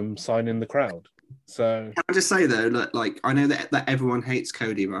racism sign in the crowd. So can I just say though, look, like, I know that everyone hates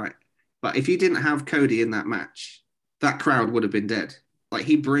Cody, right? But if you didn't have Cody in that match, that crowd would have been dead. Like,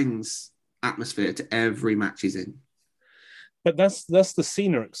 he brings atmosphere to every match he's in. But that's the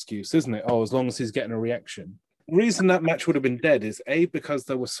Cena excuse, isn't it? As long as he's getting a reaction. The reason that match would have been dead is A, because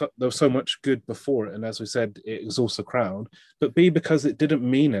there was so much good before it, and as we said, it exhausts the crowd. But B, because it didn't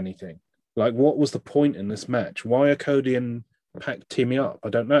mean anything. Like, what was the point in this match? Why are Cody and Pac teaming up? I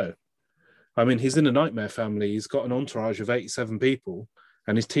don't know. I mean, he's in a Nightmare family. He's got an entourage of 87 people,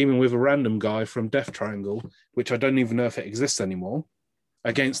 and he's teaming with a random guy from Death Triangle, which I don't even know if it exists anymore,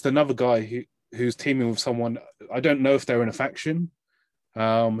 against another guy who's teaming with someone, I don't know if they're in a faction,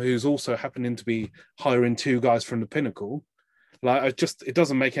 who's also happening to be hiring two guys from the Pinnacle. Like, it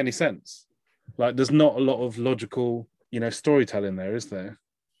doesn't make any sense. Like, there's not a lot of logical, storytelling there, is there?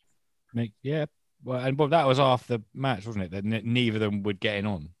 Yeah. Well, that was after the match, wasn't it? That neither of them would get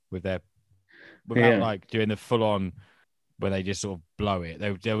on with their, without like doing the full on where they just sort of blow it.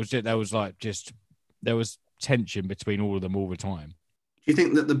 There was tension between all of them all the time. Do you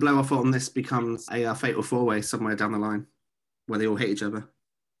think that the blow off on this becomes a fatal four-way somewhere down the line where they all hate each other?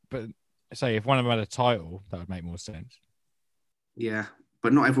 But say if one of them had a title, that would make more sense. Yeah,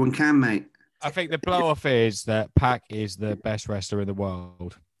 but not everyone can, mate. I think the blow off is that Pac is the best wrestler in the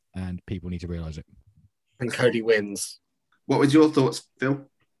world, and people need to realise it. And Cody wins. What was your thoughts, Phil?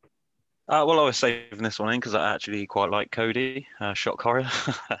 Well, I was saving this one in because I actually quite like Cody, shock horror.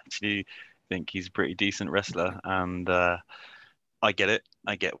 I actually think he's a pretty decent wrestler, and I get it.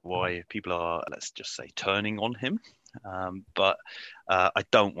 I get why people are, let's just say, turning on him. But I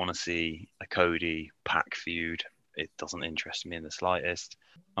don't want to see a Cody Pac feud. It doesn't interest me in the slightest.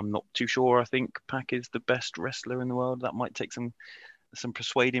 I'm not too sure. I think Pac is the best wrestler in the world. That might take some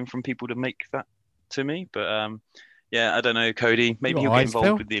persuading from people to make that to me. But yeah, I don't know, Cody. Maybe he'll get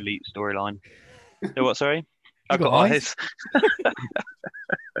involved with the Elite storyline. What? Sorry, I've got eyes.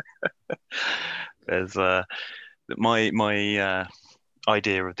 There's my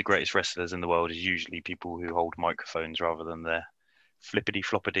idea of the greatest wrestlers in the world is usually people who hold microphones rather than their flippity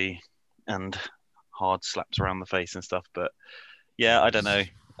floppity and hard slaps around the face and stuff. But yeah, I don't know.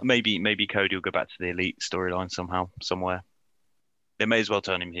 Maybe Cody will go back to the Elite storyline somehow, somewhere. They may as well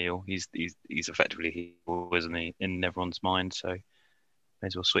turn him heel. He's effectively heel, isn't he, in everyone's mind? So may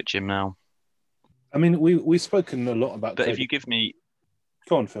as well switch him now. I mean, we've spoken a lot about. But Cody. if you give me,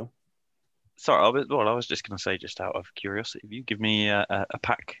 go on, Phil. Sorry, I was just going to say, just out of curiosity, if you give me a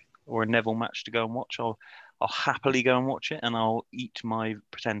Pac or a Neville match to go and watch, I'll happily go and watch it, and I'll eat my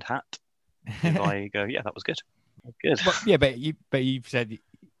pretend hat if I go, yeah, that was good. Good. But you've said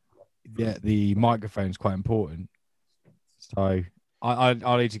the microphone's quite important. So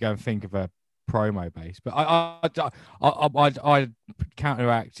I need to go and think of a promo base. But I'd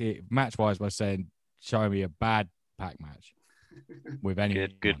counteract it match wise by saying, show me a bad Pac match with any.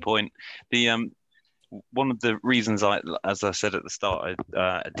 Good point. The one of the reasons as I said at the start,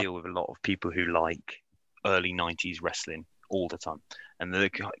 I deal with a lot of people who like early 90s wrestling all the time. And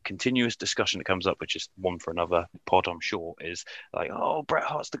the continuous discussion that comes up, which is one for another pod, I'm sure, is like, oh, Bret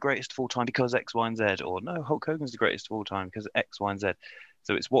Hart's the greatest of all time because X, Y, and Z, or no, Hulk Hogan's the greatest of all time because X, Y, and Z.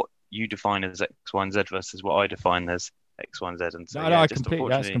 So it's what you define as X, Y, and Z versus what I define as X, Y, and Z. And so, I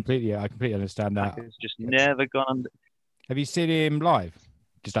completely understand that. It's just never gone. Have you seen him live?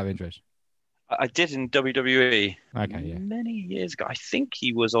 Just out of interest. I did in WWE many years ago. I think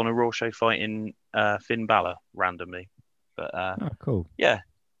he was on a Raw show fighting Finn Balor randomly. But cool. Yeah.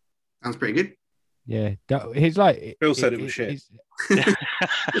 Sounds pretty good. Yeah. He's like Phil said it was shit.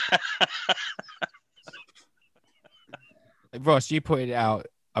 Ross, you put it out,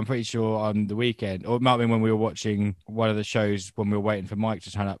 I'm pretty sure, on the weekend, or it might have been when we were watching one of the shows when we were waiting for Mike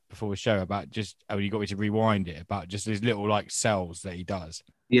to turn up before the show, about just, you got me to rewind it, about just his little like cells that he does.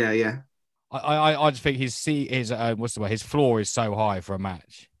 Yeah. I just think his floor is so high for a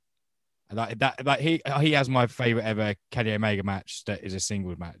match. He has my favorite ever Kenny Omega match that is a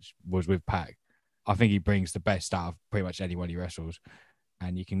singles match was with Pac. I think he brings the best out of pretty much anyone he wrestles,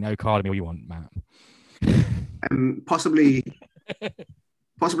 and you can no card me all you want, Matt. Possibly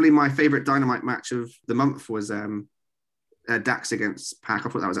my favorite Dynamite match of the month was Dax against Pac. I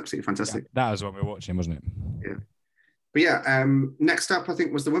thought that was absolutely fantastic. That was what we were watching, wasn't it? Yeah. But yeah, next up I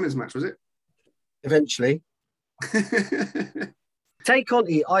think was the women's match, was it? Eventually. Tay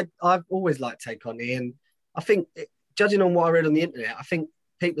Conti, I've always liked Tay Conti, and I think, judging on what I read on the internet, I think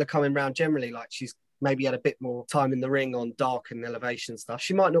people are coming around generally like she's maybe had a bit more time in the ring on dark and elevation stuff.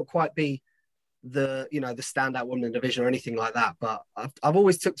 She might not quite be the standout woman in the division or anything like that, but I've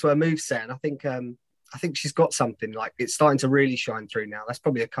always took to her moveset, and I think she's got something, like it's starting to really shine through now. That's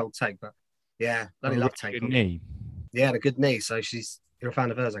probably a cold take, but yeah, bloody love Tay Conti. Knee. Yeah, a good knee. So you're a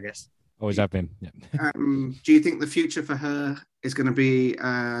fan of hers, I guess. Always have been. Yeah. Do you think the future for her is going to be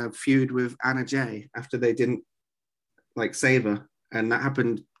a feud with Anna Jay after they didn't save her, and that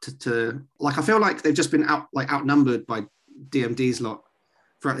happened to I feel like they've just been outnumbered by DMD's lot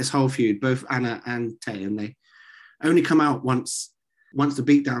throughout this whole feud, both Anna and Tay, and they only come out once the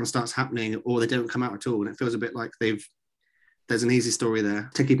beatdown starts happening, or they don't come out at all, and it feels a bit like there's an easy story there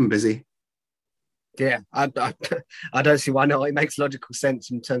to keep them busy. Yeah, I don't see why not. It makes logical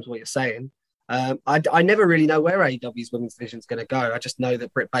sense in terms of what you're saying. I never really know where AEW's women's division is going to go. I just know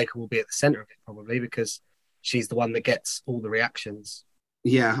that Britt Baker will be at the centre of it probably because she's the one that gets all the reactions.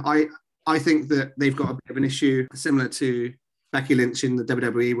 Yeah, I think that they've got a bit of an issue similar to Becky Lynch in the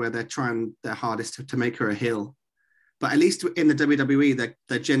WWE, where they're trying their hardest to make her a heel. But at least in the WWE,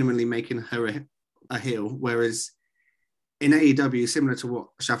 they're genuinely making her a heel, whereas in AEW, similar to what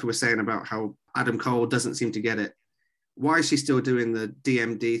Shafi was saying about how Adam Cole doesn't seem to get it, why is she still doing the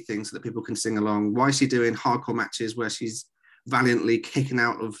DMD thing so that people can sing along? Why is she doing hardcore matches where she's valiantly kicking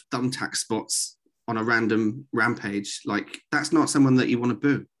out of thumbtack spots on a random rampage? That's not someone that you want to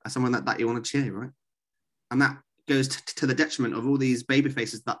boo. That's someone that you want to cheer, right? And that goes to the detriment of all these baby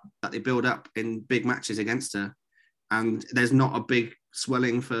faces that they build up in big matches against her. And there's not a big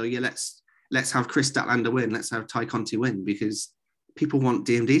swelling for, let's have Chris Statlander win. Let's have Tay Conti win, because people want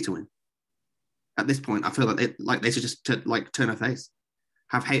DMD to win. At this point, I feel like they should just turn her face,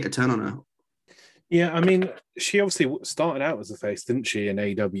 have hater turn on her. Yeah, I mean, she obviously started out as a face, didn't she, in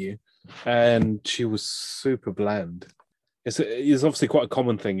AEW, and she was super bland. It's obviously quite a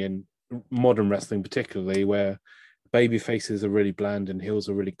common thing in modern wrestling, particularly where baby faces are really bland and heels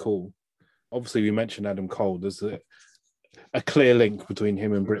are really cool. Obviously, we mentioned Adam Cole. There's a clear link between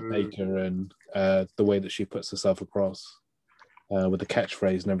him and Britt Baker, and the way that she puts herself across with the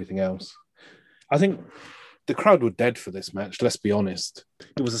catchphrase and everything else. I think the crowd were dead for this match, let's be honest.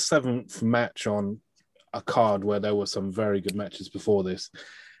 It was a 7th match on a card where there were some very good matches before this.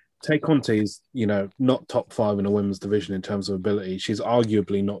 Tay Conti is, not top 5 in a women's division in terms of ability. She's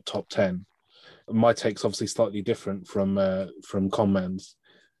arguably not top 10. My take's obviously slightly different from Conman's.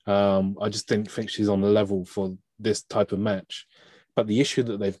 I just didn't think she's on the level for this type of match. But the issue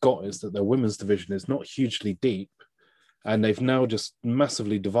that they've got is that their women's division is not hugely deep, and they've now just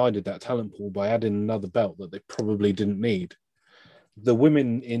massively divided that talent pool by adding another belt that they probably didn't need. The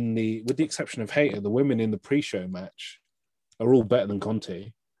women with the exception of Hayter, the women in the pre-show match are all better than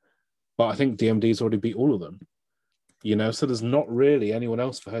Conti, but I think DMD's already beat all of them. So there's not really anyone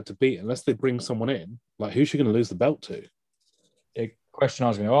else for her to beat unless they bring someone in. Who's she going to lose the belt to? A question I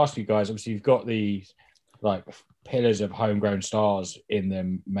was going to ask you guys, obviously you've got these pillars of homegrown stars in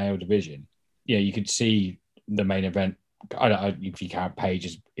the male division. You could see the main event. I don't know if you count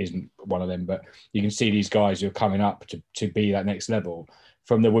Paige isn't one of them, but you can see these guys who are coming up to be that next level.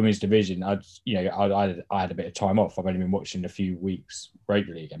 From the women's division, I had a bit of time off. I've only been watching a few weeks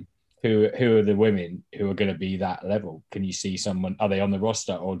regularly again. Who are the women who are going to be that level? Can you see someone? Are they on the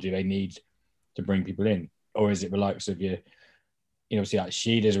roster, or do they need to bring people in, or is it the likes of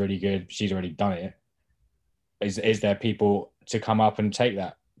Shida's really good. She's already done it. Is there people to come up and take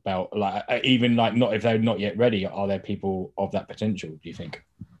that belt? Not if they're not yet ready, are there people of that potential, do you think?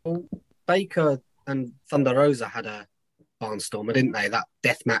 Well, Baker and Thunder Rosa had a barnstormer, didn't they? That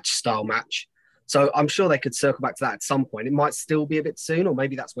deathmatch style match. So I'm sure they could circle back to that at some point. It might still be a bit soon, or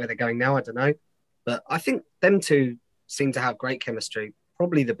maybe that's where they're going now. I don't know. But I think them two seem to have great chemistry.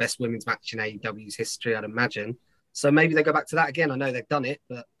 Probably the best women's match in AEW's history, I'd imagine. So maybe they go back to that again. I know they've done it,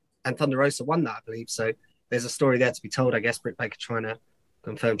 and Thunder Rosa won that, I believe. So there's a story there to be told, I guess. Britt Baker trying to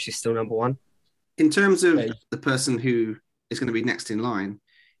confirm she's still number one. In terms of the person who is going to be next in line,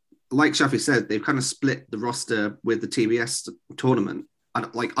 like Shafi said, they've kind of split the roster with the TBS tournament. I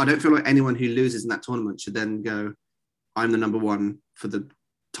don't feel like anyone who loses in that tournament should then go, I'm the number one for the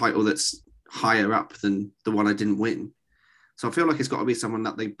title that's higher up than the one I didn't win. So I feel like it's got to be someone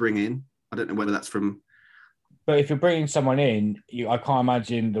that they bring in. I don't know whether that's from. But if you're bringing someone in, I can't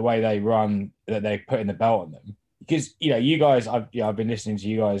imagine the way they run that they're putting the belt on them. Because, you guys, I've been listening to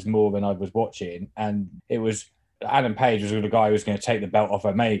you guys more than I was watching, and it was Adam Page was the guy who was going to take the belt off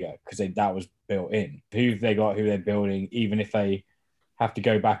Omega because that was built in. Who they got, who they're building, even if they have to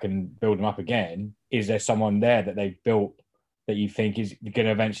go back and build them up again, is there someone there that they've built that you think is going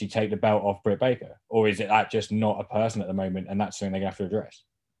to eventually take the belt off Britt Baker? Or is it just not a person at the moment and that's something they're going to have to address?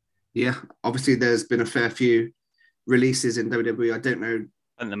 Yeah, obviously there's been a fair few releases in WWE. I don't know.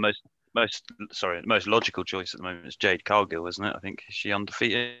 And the most logical choice at the moment is Jade Cargill, isn't it? I think is she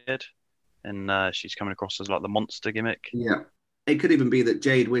undefeated, and she's coming across as like the monster gimmick. Yeah, it could even be that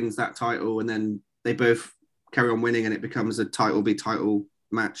Jade wins that title, and then they both carry on winning, and it becomes a title v title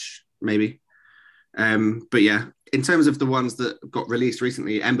match, maybe. But yeah, in terms of the ones that got released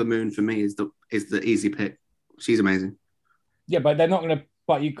recently, Ember Moon for me is the easy pick. She's amazing. Yeah, but they're not going to.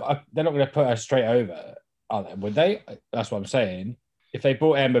 But they're not going to put her straight over, are they? Would they? That's what I'm saying. If they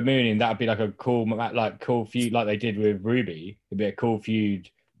brought Ember Moon in, that would be like a cool feud, like they did with Ruby. It'd be a cool feud,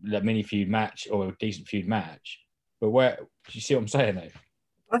 like mini feud match or a decent feud match. But where do you see what I'm saying, though?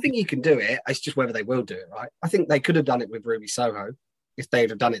 I think you can do it. It's just whether they will do it, right? I think they could have done it with Ruby Soho if they would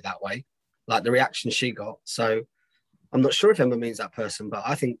have done it that way, like the reaction she got. So I'm not sure if Ember Moon's that person, but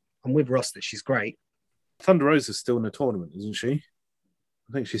I think I'm with Ross that she's great. Thunder Rosa's still in the tournament, isn't she?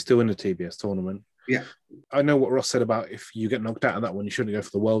 I think she's still in the TBS tournament. Yeah. I know what Ross said about if you get knocked out of that one, you shouldn't go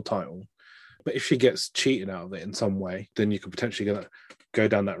for the world title. But if she gets cheated out of it in some way, then you could potentially go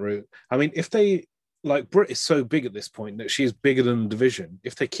down that route. I mean, if they, like, Britt is so big at this point that she's bigger than the division.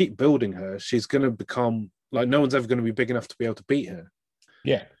 If they keep building her, she's going to become, like, no one's ever going to be big enough to be able to beat her.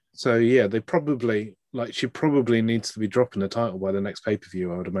 Yeah. So, yeah, they probably, like, she probably needs to be dropping the title by the next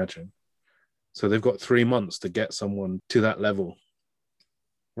pay-per-view, I would imagine. So they've got 3 months to get someone to that level.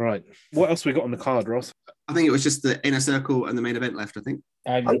 Right. What else we got on the card, Ross? I think it was just the Inner Circle and the main event left, I think.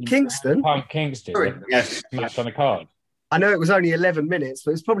 Punk Kingston? Punk Kingston. Sorry. Yes. Match on the card. I know it was only 11 minutes,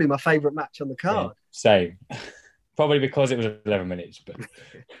 but it's probably my favourite match on the card. Yeah, same. Probably because it was 11 minutes. But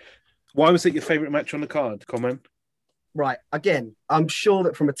why was it your favourite match on the card? Comment. Right. Again, I'm sure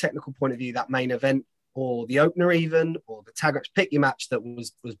that from a technical point of view, that main event or the opener even, or the tag match, pick your match that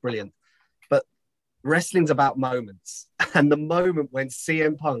was brilliant. But wrestling's about moments. And the moment when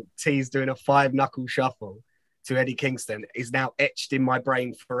CM Punk teased doing a 5-knuckle shuffle to Eddie Kingston is now etched in my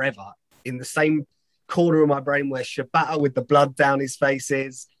brain forever. In the same corner of my brain where Shibata with the blood down his face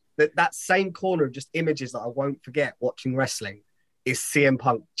is, that same corner of just images that I won't forget watching wrestling is CM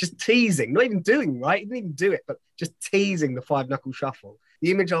Punk just teasing, not even doing, right? He didn't even do it, but just teasing the 5-knuckle shuffle.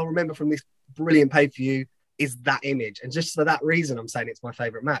 The image I'll remember from this brilliant pay-per-view is that image. And just for that reason, I'm saying it's my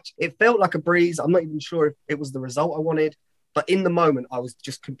favorite match. It felt like a breeze. I'm not even sure if it was the result I wanted, but in the moment, I was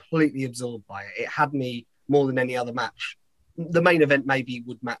just completely absorbed by it. It had me more than any other match. The main event maybe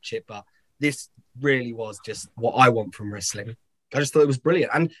would match it, but this really was just what I want from wrestling. I just thought it was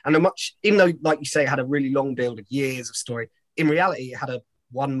brilliant. And a much, even though, like you say, it had a really long build of years of story, in reality, it had a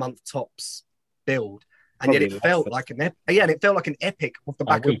 1 month tops build. And yet it felt like an epic off the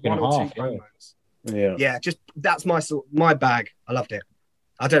back of 1 or 2 promos. Yeah, just that's my bag. I loved it.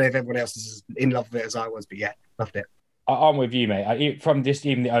 I don't know if everyone else is as in love with it as I was, but yeah, loved it. I'm with you, mate. From just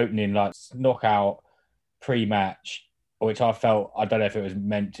even the opening, like knockout pre-match, which I felt, I don't know if it was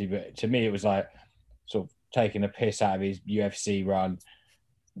meant to, but to me it was like sort of taking a piss out of his UFC run.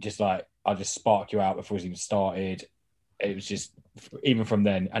 Just like, I'll just spark you out before it's even started. It was just, even from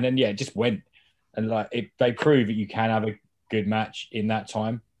then. And then, yeah, it just went. And like, they prove that you can have a good match in that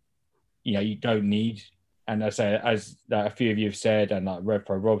time. You know, you don't need, and I say, as a few of you have said, and like Rev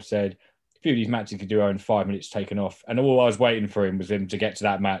Pro Rob said, a few of these matches could do in 5 minutes taken off. And all I was waiting for him was him to get to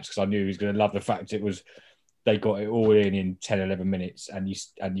that match because I knew he was going to love the fact it was, they got it all in 10, 11 minutes and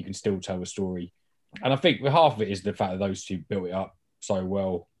you can still tell the story. And I think half of it is the fact that those two built it up so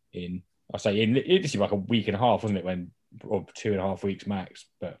well in literally like a week and a half, wasn't it? Or 2.5 weeks max.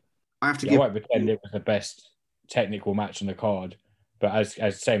 But I won't pretend it was the best technical match on the card. But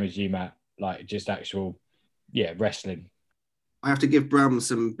as same as you, Matt, like just actual, wrestling. I have to give Bram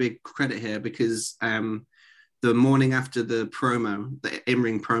some big credit here because the morning after the promo, the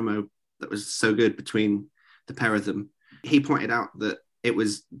in-ring promo that was so good between the pair of them, he pointed out that it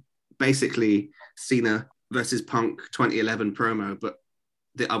was basically Cena versus Punk 2011 promo, but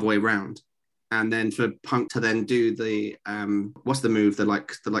the other way around. And then for Punk to then do the what's the move?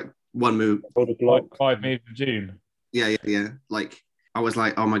 The one move. Like 5 moves of doom. Yeah. Like I was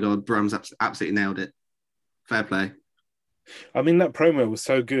like, oh my god, Bram's absolutely nailed it. Fair play. I mean, that promo was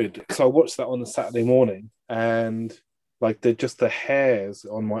so good because I watched that on the Saturday morning, and like the hairs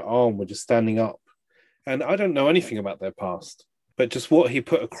on my arm were just standing up. And I don't know anything about their past, but just what he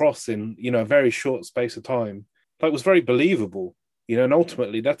put across in, a very short space of time, like, was very believable. And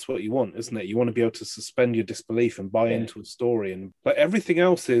ultimately that's what you want, isn't it? You want to be able to suspend your disbelief and buy into a story. And like everything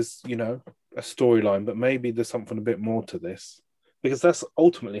else is, a storyline, but maybe there's something a bit more to this, because that's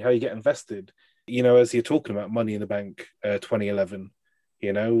ultimately how you get invested. As you're talking about Money in the Bank 2011,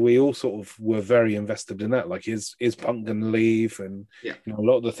 we all sort of were very invested in that. Like, is Punk going to leave? And a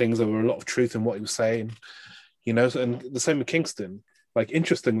lot of the things, there were a lot of truth in what he was saying. And the same with Kingston. Like,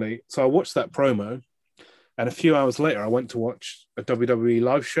 interestingly, so I watched that promo, and a few hours later, I went to watch a WWE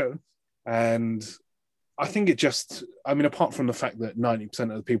live show. And I think it just, apart from the fact that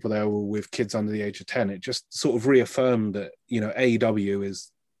 90% of the people there were with kids under the age of 10, it just sort of reaffirmed that, AEW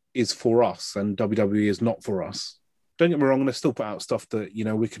is for us and WWE is not for us. Don't get me wrong, they still put out stuff that,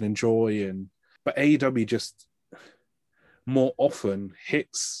 we can enjoy. But AEW just more often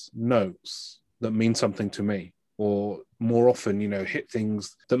hits notes that mean something to me, or more often, hit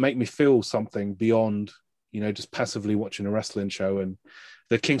things that make me feel something beyond, just passively watching a wrestling show. And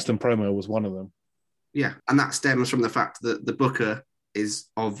the Kingston promo was one of them. Yeah, and that stems from the fact that the booker is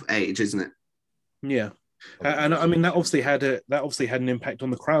of age, isn't it? Yeah, and that obviously had an impact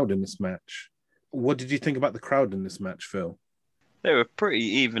on the crowd in this match. What did you think about the crowd in this match, Phil? They were pretty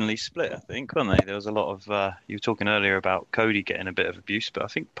evenly split, I think, weren't they? There was a lot of you were talking earlier about Cody getting a bit of abuse, but I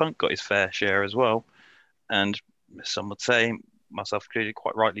think Punk got his fair share as well. And some would say, myself included,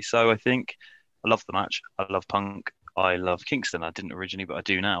 quite rightly so, I think. I love the match. I love Punk. I love Kingston. I didn't originally, but I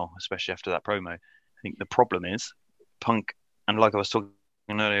do now, especially after that promo. I think the problem is Punk, and like I was talking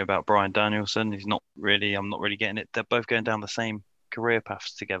earlier about Bryan Danielson, I'm not really getting it. They're both going down the same career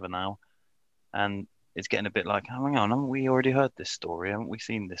paths together now. And it's getting a bit like, oh, hang on, haven't we already heard this story? Haven't we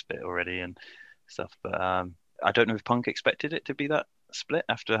seen this bit already and stuff? But I don't know if Punk expected it to be that split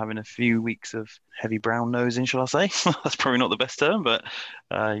after having a few weeks of heavy brown nosing, shall I say? That's probably not the best term, but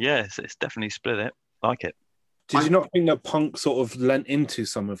it's definitely split it. I like it. Did you not think that Punk sort of lent into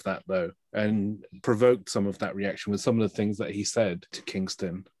some of that, though, and provoked some of that reaction with some of the things that he said to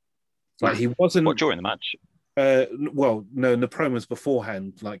Kingston? Like, he wasn't... What, during the match? No, in the promos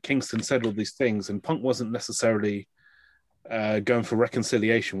beforehand, like, Kingston said all these things, and Punk wasn't necessarily going for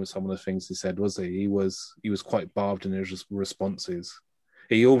reconciliation with some of the things he said, was he? He was quite barbed in his responses.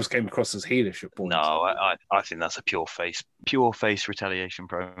 He always came across as heelish at points. No, I think that's a pure face retaliation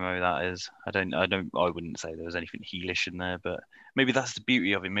promo. That is. I wouldn't say there was anything heelish in there, but maybe that's the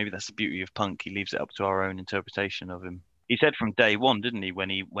beauty of him. Maybe that's the beauty of Punk. He leaves it up to our own interpretation of him. He said from day one, didn't he, when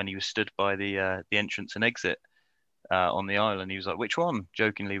he was stood by the entrance and exit on the island, he was like, "Which one?"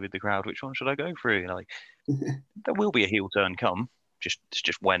 Jokingly with the crowd, "Which one should I go through?" Like, there will be a heel turn come. It's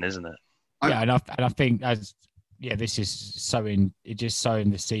just when, isn't it? Yeah, and I think this is sowing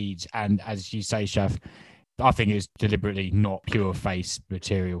the seeds. And as you say, Chef, I think it's deliberately not pure face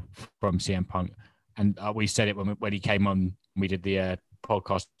material from CM Punk. And we said it when he came on. We did the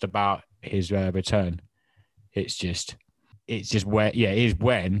podcast about his return. It's just where, it is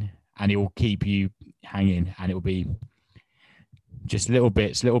when, and it will keep you hanging, and it will be just little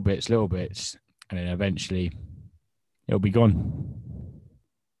bits, and then eventually it'll be gone.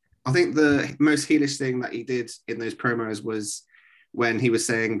 I think the most heelish thing that he did in those promos was when he was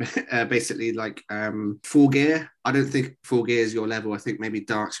saying basically like Full Gear. I don't think Full Gear is your level. I think maybe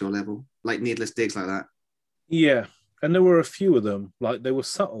Dark's your level, like needless digs like that. Yeah, and there were a few of them. Like, they were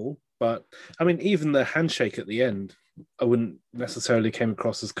subtle, but I mean, even the handshake at the end, I wouldn't necessarily came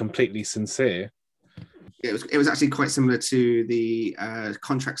across as completely sincere. It was actually quite similar to the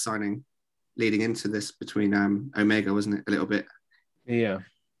contract signing leading into this between Omega, wasn't it? A little bit. Yeah.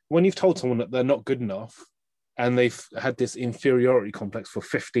 When you've told someone that they're not good enough and they've had this inferiority complex for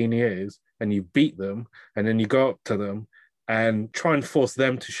 15 years and you beat them, and then you go up to them and try and force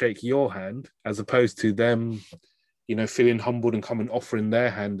them to shake your hand as opposed to them, feeling humbled and coming offering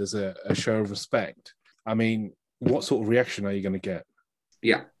their hand as a show of respect. I mean, what sort of reaction are you going to get?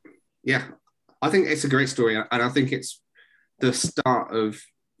 Yeah. I think it's a great story, and I think it's the start of,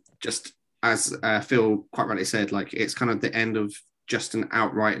 just as Phil quite rightly said, like, it's kind of the end of just an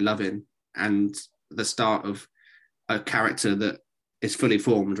outright loving and the start of a character that is fully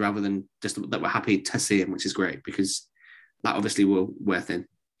formed rather than just that we're happy to see him, which is great, because that obviously will wear thin.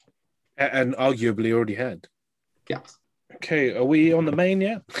 And arguably already had. Yeah. Okay, are we on the main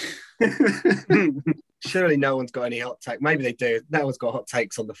yet? Surely no one's got any hot take. Maybe they do. No one's got hot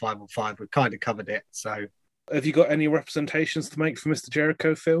takes on the 5-on-5. We've kind of covered it. So, have you got any representations to make for Mr.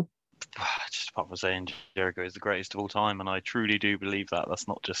 Jericho, Phil? just apart from saying Jericho is the greatest of all time, and I truly do believe that. That's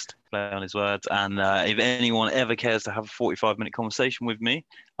not just play on his words. And if anyone ever cares to have a 45-minute conversation with me,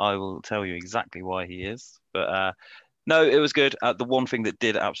 I will tell you exactly why he is. But no, it was good. The one thing that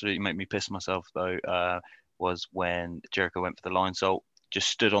did absolutely make me piss myself, though, was when Jericho went for the line salt, just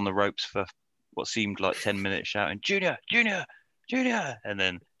stood on the ropes for what seemed like 10 minutes shouting, Junior, Junior, Junior. And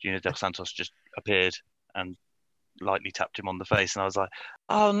then Junior Dos Santos just appeared and lightly tapped him on the face. And I was like,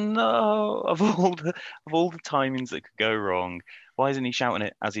 oh no, of all the timings that could go wrong, why isn't he shouting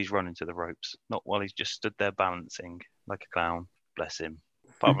it as he's running to the ropes? Not while he's just stood there balancing like a clown. Bless him.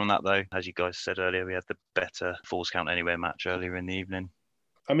 Apart from that, though, as you guys said earlier, we had the better Falls Count Anywhere match earlier in the evening.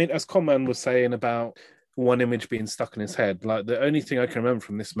 I mean, as Conman was saying about one image being stuck in his head, like the only thing I can remember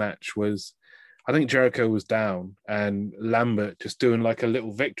from this match was I think Jericho was down and Lambert just doing like a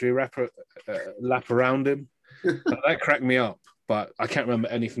little victory lap around him. That cracked me up, but I can't remember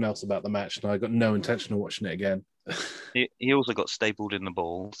anything else about the match, and I got no intention of watching it again. He also got stapled in the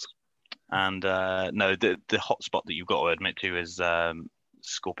balls, and no, the hot spot that you've got to admit to is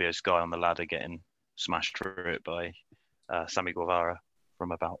Scorpio Sky on the ladder getting smashed through it by Sammy Guevara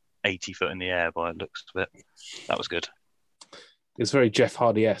from about 80 foot in the air by the looks of it. That was good. It's very Jeff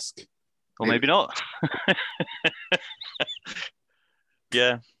Hardy-esque. Or maybe not.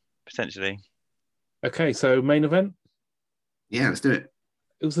 Yeah, potentially. Okay, so main event? Yeah, let's do it.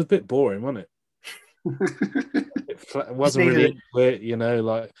 It was a bit boring, wasn't it? It wasn't really,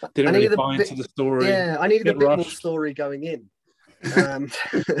 like, didn't really buy into the story. Yeah, I needed a bit more story going in. That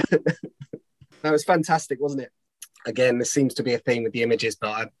was fantastic, wasn't it? Again, there seems to be a theme with the images,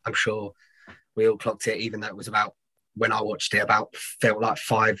 but I'm sure we all clocked it, even though it was about, when I watched it, felt like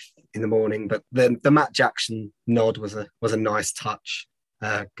 5 a.m. But the Matt Jackson nod was a nice touch.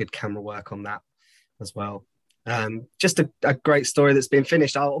 Good camera work on that as well. Just a great story that's been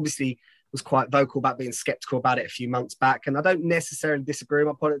finished. I obviously was quite vocal about being skeptical about it a few months back, and I don't necessarily disagree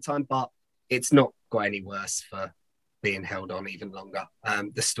with my point at the time, but it's not got any worse for being held on even longer.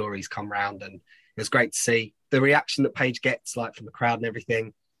 The stories come round, and it was great to see the reaction that Page gets, like, from the crowd and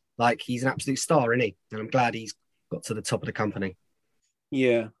everything. Like, he's an absolute star, isn't he? And I'm glad he's got to the top of the company.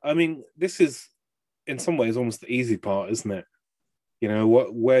 Yeah, I mean, this is in some ways almost the easy part, isn't it?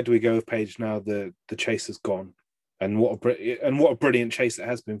 Where do we go with Page now the chase is gone? And what a brilliant chase it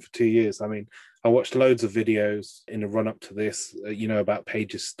has been for 2 years. I mean, I watched loads of videos in the run up to this, about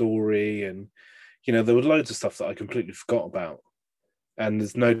Page's story, and there was loads of stuff that I completely forgot about. And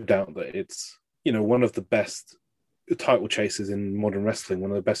there's no doubt that it's one of the best title chases in modern wrestling,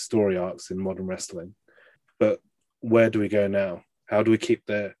 one of the best story arcs in modern wrestling. But where do we go now? How do we keep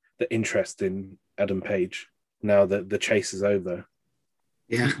the interest in Adam Page now that the chase is over?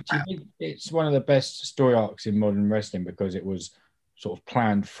 Yeah, it's one of the best story arcs in modern wrestling because it was sort of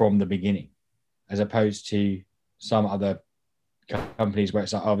planned from the beginning, as opposed to some other companies where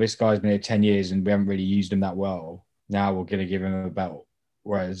it's like, oh, this guy's been here 10 years and we haven't really used him that well. Now we're going to give him a belt.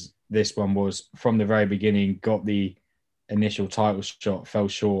 Whereas this one was from the very beginning, got the initial title shot, fell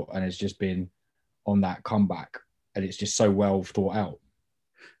short, and it's just been on that comeback. And it's just so well thought out.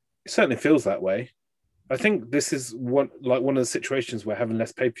 It certainly feels that way. I think this is one of the situations where having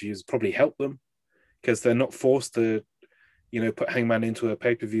less pay-per-views probably helped them, because they're not forced to, put Hangman into a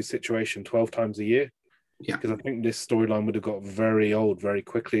pay-per-view situation 12 times a year. Yeah. Because I think this storyline would have got very old very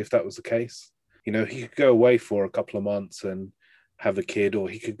quickly if that was the case. He could go away for a couple of months and have a kid, or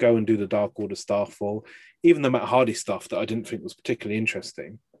he could go and do the Dark Order stuff, or even the Matt Hardy stuff that I didn't think was particularly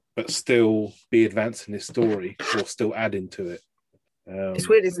interesting, but still be advancing his story or still adding to it. It's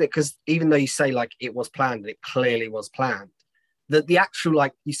weird, isn't it? Because even though you say like it was planned, and it clearly was planned, the actual,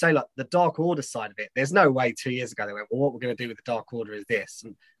 like you say, like the Dark Order side of it, there's no way 2 years ago they went, well, what we're going to do with the Dark Order is this.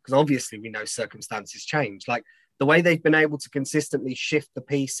 Because obviously we know circumstances change. Like the way they've been able to consistently shift the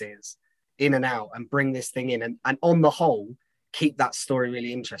pieces in and out and bring this thing in and on the whole, keep that story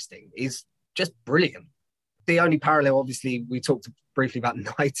really interesting is just brilliant. The only parallel, obviously, we talked briefly about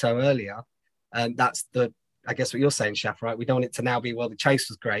Naito earlier, and that's I guess what you're saying, Shaf, right? We don't want it to now be, well, the chase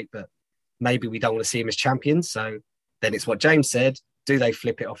was great, but maybe we don't want to see him as champion. So then it's what James said. Do they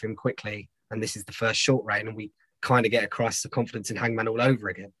flip it off him quickly? And this is the first short reign, and we kind of get a crisis of confidence in Hangman all over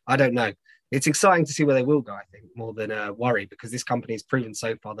again. I don't know. It's exciting to see where they will go, I think, more than worry, because this company has proven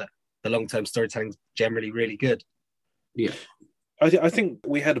so far that the long-term storytelling is generally really good. Yeah. I think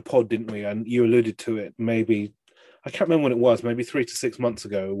we had a pod, didn't we? And you alluded to it maybe, I can't remember when it was, maybe 3 to 6 months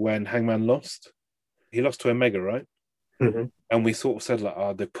ago when Hangman lost. He lost to Omega, right? Mm-hmm. And we sort of said,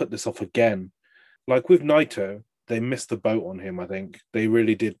 like, they put this off again. Like with Naito, they missed the boat on him. I think they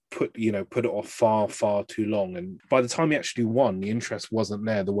really did put it off far too long. And by the time he actually won, the interest wasn't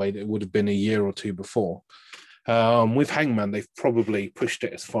there the way that it would have been a year or two before. With Hangman, they've probably pushed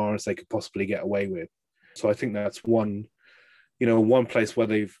it as far as they could possibly get away with. So I think that's one place where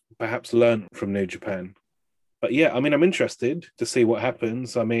they've perhaps learned from New Japan. But yeah, I mean, I'm interested to see what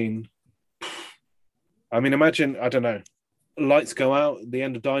happens. I mean, imagine, I don't know, lights go out at the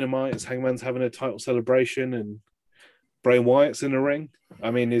end of Dynamite as Hangman's having a title celebration and Bray Wyatt's in the ring.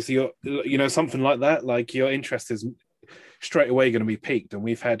 I mean, is something like that? Like, your interest is straight away going to be piqued. And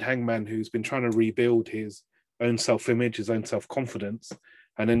we've had Hangman, who's been trying to rebuild his own self-image, his own self-confidence.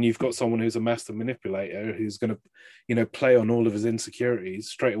 And then you've got someone who's a master manipulator who's going to, play on all of his insecurities.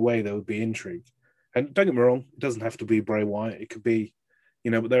 Straight away, there would be intrigue. And don't get me wrong, it doesn't have to be Bray Wyatt. It could be,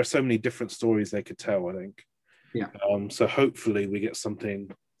 but there are so many different stories they could tell, I think. Yeah. So hopefully we get something,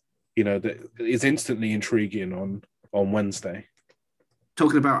 that is instantly intriguing on Wednesday.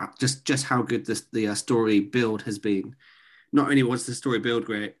 Talking about just how good the story build has been. Not only was the story build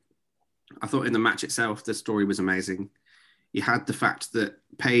great, I thought in the match itself, the story was amazing. You had the fact that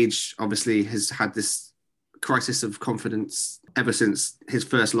Page obviously has had this crisis of confidence ever since his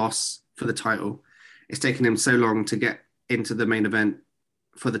first loss for the title. It's taken him so long to get into the main event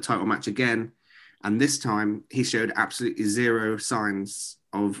for the title match again. And this time he showed absolutely zero signs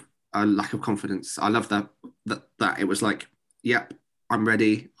of a lack of confidence. I love that it was like, yep, I'm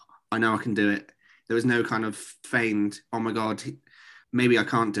ready. I know I can do it. There was no kind of feigned, oh my God, maybe I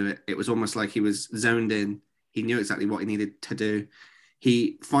can't do it. It was almost like he was zoned in. He knew exactly what he needed to do.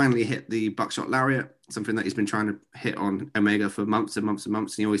 He finally hit the buckshot lariat, something that he's been trying to hit on Omega for months and months and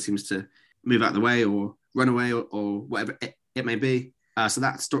months. And he always seems to move out of the way or run away or whatever it may be. So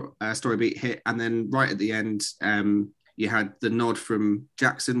that story beat hit. And then right at the end, you had the nod from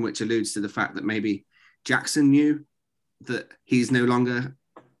Jackson, which alludes to the fact that maybe Jackson knew that he's no longer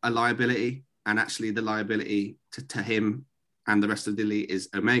a liability. And actually the liability to him and the rest of the elite is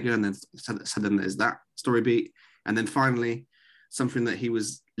Omega. And then so then there's that story beat. And then finally, something that he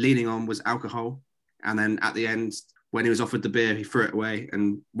was leaning on was alcohol. And then at the end, when he was offered the beer, he threw it away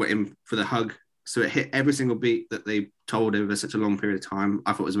and went in for the hug. So it hit every single beat that they told over such a long period of time.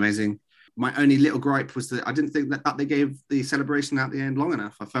 I thought it was amazing. My only little gripe was that I didn't think that they gave the celebration at the end long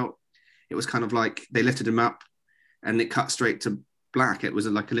enough. I felt it was kind of like they lifted him up and it cut straight to black. It was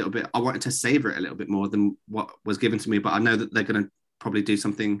like a little bit, I wanted to savor it a little bit more than what was given to me, but I know that they're going to probably do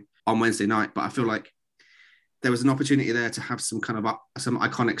something on Wednesday night, but I feel like there was an opportunity there to have some kind of some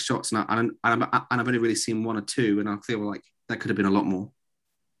iconic shots, and I've only really seen one or two, and I feel like there could have been a lot more.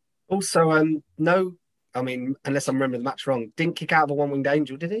 Also, no, I mean, unless I'm remembering the match wrong, didn't kick out of a one-winged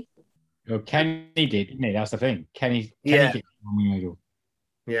angel, did he? Well, Kenny did, didn't he? That's the thing. Kenny Yeah. kicked out one-winged angel.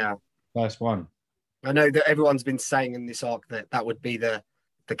 Yeah. First one. I know that everyone's been saying in this arc that would be the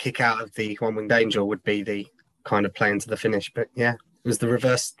kick out of the one-winged angel would be the kind of play into the finish, but yeah, it was the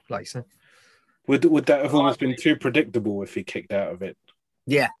reverse, like so. Would that have almost been too predictable if he kicked out of it?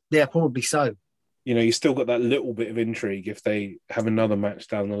 Yeah, probably so. You still got that little bit of intrigue if they have another match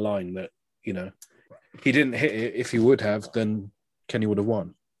down the line that, he didn't hit it. If he would have, then Kenny would have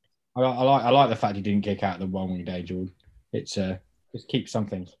won. I like the fact he didn't kick out the one-winged angel. It's just keep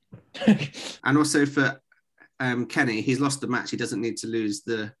something. And also for Kenny, he's lost the match. He doesn't need to lose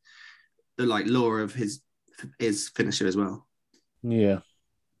the like lore of his finisher as well. Yeah.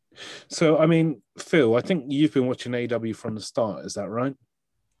 So, I mean, Phil, I think you've been watching AEW from the start. Is that right?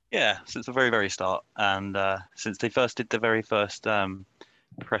 Yeah, since the very, very start. And since they first did the very first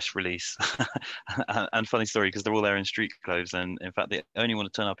press release. And funny story, because they're all there in street clothes. And in fact, the only one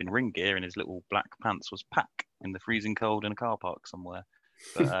to turn up in ring gear in his little black pants was Pac in the freezing cold in a car park somewhere.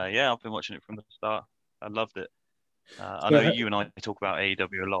 But yeah, I've been watching it from the start. I loved it. I know you and I talk about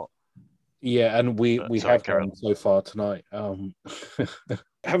AEW a lot. Yeah, and we have done so far tonight.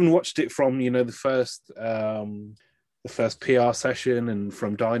 Haven't watched it from the first PR session and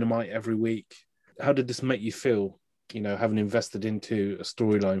from Dynamite every week. How did this make you feel? Having invested into a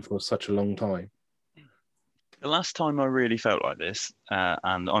storyline for such a long time. The last time I really felt like this,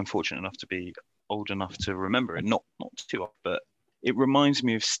 and I'm fortunate enough to be old enough to remember it, not too old, but it reminds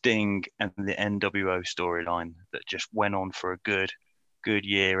me of Sting and the NWO storyline that just went on for a good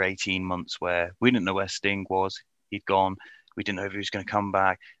year, 18 months, where we didn't know where Sting was. He'd gone. We didn't know if he was going to come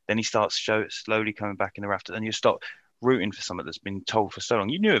back. Then he starts slowly coming back in the rafter. Then you start rooting for something that's been told for so long.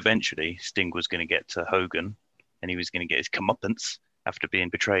 You knew eventually Sting was going to get to Hogan and he was going to get his comeuppance after being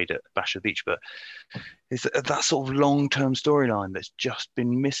betrayed at Bash of the Beach. But it's that sort of long-term storyline that's just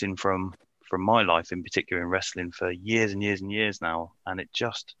been missing from my life, in particular in wrestling, for years and years and years now. And it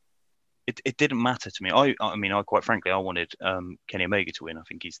just it didn't matter to me. I mean, I quite frankly, I wanted Kenny Omega to win. I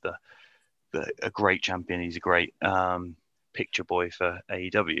think he's a great champion. He's a great picture boy for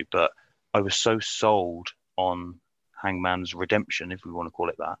AEW. But I was so sold on Hangman's redemption, if we want to call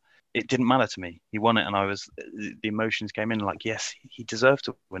it that. It didn't matter to me. He won it, and the emotions came in like, yes, he deserved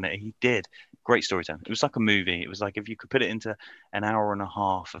to win it. He did. Great storytelling. It was like a movie. It was like if you could put it into an hour and a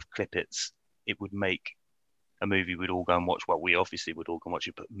half of clippets, it would make a movie we'd all go and watch. Well, we obviously would all go and watch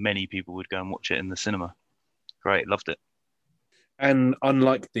it, but many people would go and watch it in the cinema. Great, loved it. And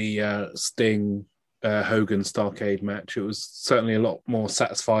unlike the Sting Hogan Starrcade match, it was certainly a lot more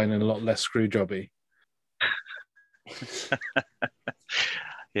satisfying and a lot less screw jobby.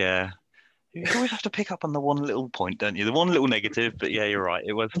 Yeah. You always have to pick up on the one little point, don't you? The one little negative, but yeah, you're right.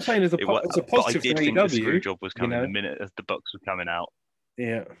 It was. I'm saying it's a positive but I for did think the AEW, screw job was coming you know? the minute as the Bucks were coming out.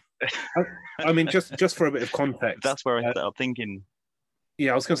 Yeah. I mean, just for a bit of context. That's where I started thinking.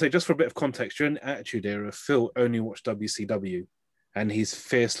 Yeah, I was going to say, just for a bit of context, during the Attitude Era, Phil only watched WCW, and he's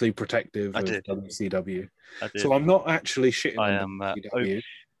fiercely protective of WCW. So I'm not actually shitting on WCW,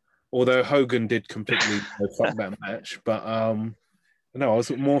 although Hogan did completely fuck that match. But no, I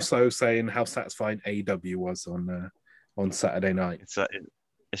was more so saying how satisfying AEW was on Saturday night.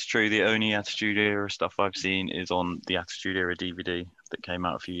 It's true. The only Attitude Era stuff I've seen is on the Attitude Era DVD that came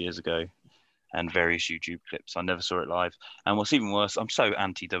out a few years ago, and various YouTube clips. I never saw it live. And what's even worse, I'm so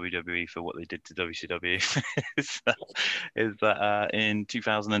anti-WWE for what they did to WCW, is that in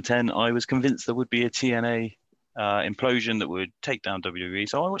 2010, I was convinced there would be a TNA implosion that would take down WWE.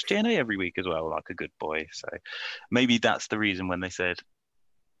 So I watched TNA every week as well, like a good boy. So maybe that's the reason when they said,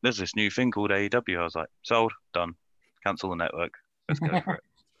 there's this new thing called AEW, I was like, sold, done. Cancel the network. Let's go for it.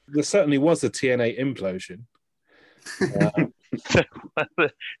 There certainly was a TNA implosion.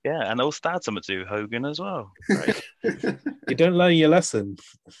 Yeah, and they'll start something to Hogan as well. Right. You don't learn your lesson.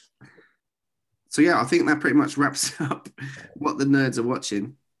 So yeah, I think that pretty much wraps up what the nerds are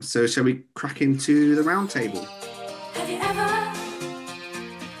watching. So shall we crack into the round table? Have you ever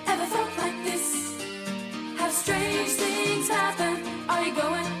felt like this? How strange things happen? Are you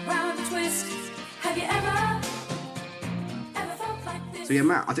going round a twist? Have you ever felt like this? So yeah,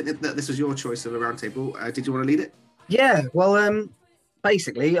 Matt, I think that this was your choice of a round table. Did you want to lead it? Yeah, well,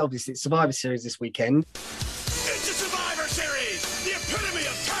 basically, obviously, it's Survivor Series this weekend. It's the Survivor Series, the epitome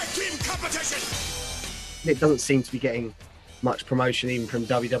of tag team competition. It doesn't seem to be getting much promotion even from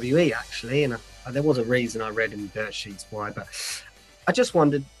WWE, actually, and there was a reason I read in the dirt sheets why, but I just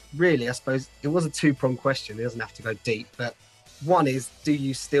wondered, really, I suppose, it was a two-pronged question. It doesn't have to go deep, but one is, do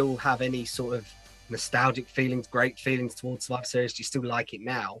you still have any sort of nostalgic feelings, great feelings towards Survivor Series? Do you still like it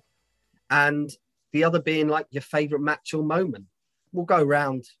now? And the other being like your favourite match or moment. We'll go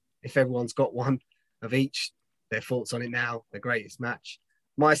round if everyone's got one of each, their thoughts on it now, the greatest match.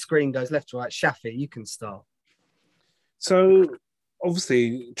 My screen goes left to right. Shafi, you can start. So,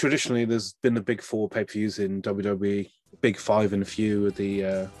 obviously, traditionally, there's been the big four pay-per-views in WWE, big five in a few of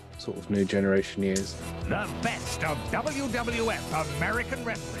the sort of new generation years. The best of WWF American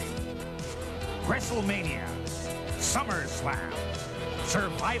Wrestling. WrestleMania, SummerSlam,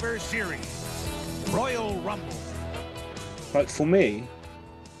 Survivor Series, Royal Rumble. Like, for me,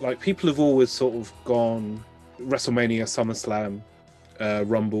 like, people have always sort of gone WrestleMania, SummerSlam,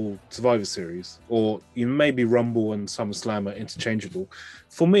 Rumble, Survivor Series, or maybe Rumble and SummerSlam are interchangeable.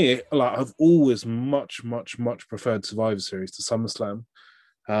 For me, like, I've always much preferred Survivor Series to SummerSlam.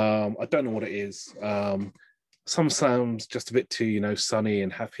 I don't know what it is. SummerSlam's just a bit too, sunny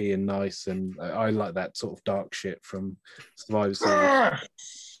and happy and nice, and I like that sort of dark shit from Survivor Series.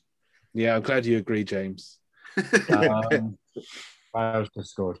 Yeah, I'm glad you agree, James. Wales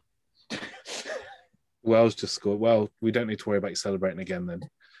just scored. Wales just scored. Well, we don't need to worry about you celebrating again then.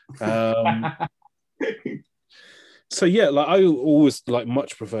 So yeah, like, I always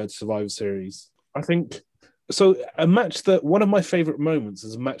much preferred Survivor Series. I think so. A match that one of my favorite moments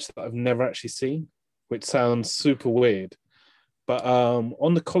is a match that I've never actually seen, which sounds super weird. But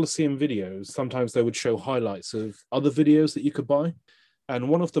on the Coliseum videos, sometimes they would show highlights of other videos that you could buy. And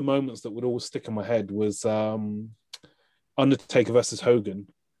one of the moments that would always stick in my head was Undertaker versus Hogan.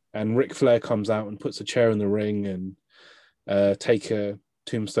 And Ric Flair comes out and puts a chair in the ring, and Taker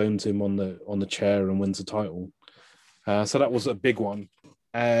tombstones him on the chair and wins the title. So that was a big one.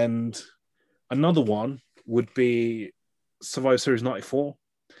 And another one would be Survivor Series 94.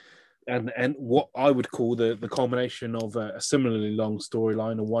 And what I would call the culmination of a similarly long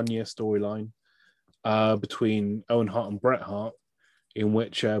storyline, a 1-year storyline between Owen Hart and Bret Hart, in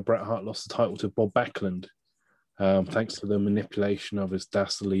which Bret Hart lost the title to Bob Backlund, thanks to the manipulation of his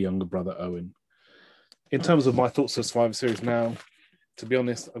dastardly younger brother, Owen. In terms of my thoughts of Survivor Series now, To be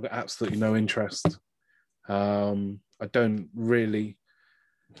honest, I've got absolutely no interest. I don't really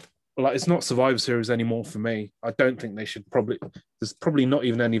like. It's not Survivor Series anymore for me. I don't think they should probably. There's probably not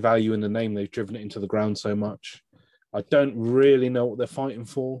even any value in the name. They've driven it into the ground so much. I don't really know what they're fighting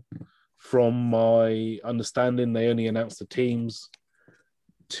for. From my understanding, they only announced the teams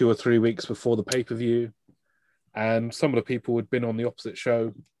 2 or 3 weeks before the pay-per-view. And some of the people had been on the opposite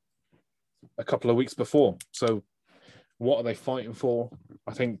show a couple of weeks before. So what are they fighting for?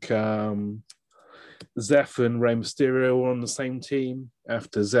 I think Zeph and Rey Mysterio were on the same team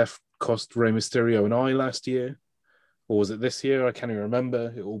after Zeph cost Rey Mysterio an eye last year. Or was it this year? I can't even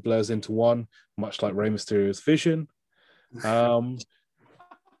remember. It all blurs into one, much like Rey Mysterio's vision.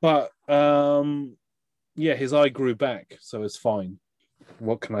 But yeah, his eye grew back, so it's fine.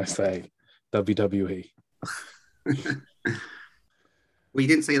 What can I say? WWE. Well, you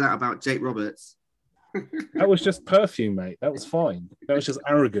didn't say that about Jake Roberts. That was just perfume, mate. That was fine. That was just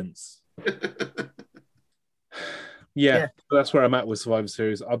arrogance. Yeah, that's where I'm at with Survivor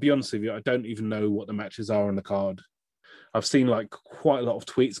Series. I'll be honest with you, I don't even know what the matches are on the card. I've seen like quite a lot of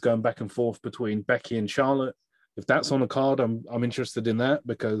tweets going back and forth between Becky and Charlotte. If that's on the card, I'm interested in that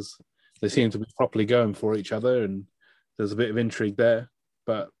because they seem to be properly going for each other and there's a bit of intrigue there.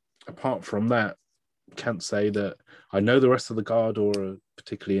 But apart from that, can't say that I know the rest of the card or are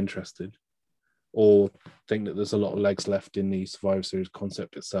particularly interested or think that there's a lot of legs left in the Survivor Series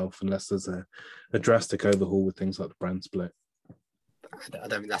concept itself, unless there's a drastic overhaul with things like the brand split. I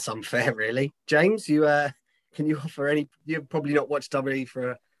don't think that's unfair, really. James, you can you offer any? You've probably not watched WWE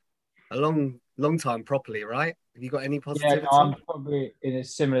for a long time properly, right? Have you got any positivity? Yeah, I'm probably in a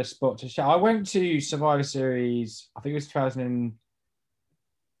similar spot to Sha. I went to Survivor Series, I think it was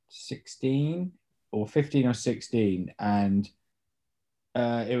 2016 or 15 or 16, and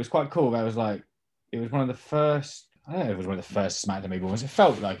it was quite cool. It was one of the first, I don't know if it was one of the first SmackDown maybe ones. It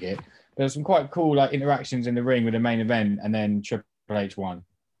felt like it. There was some quite cool like interactions in the ring with the main event, and then Triple H won.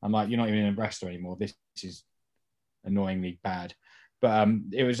 I'm like, you're not even a wrestler anymore. This is annoyingly bad. But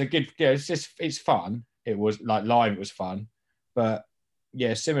it was a good, it's fun. It was like live, it was fun. But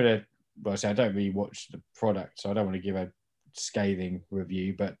yeah, similar, well, I say I don't really watch the product, so I don't want to give a scathing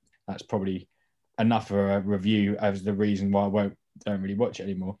review, but that's probably enough for a review as the reason why I don't really watch it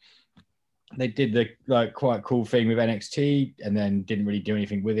anymore. They did the like quite cool thing with NXT and then didn't really do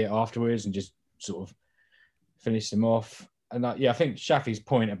anything with it afterwards and just sort of finished them off. And I think Shafi's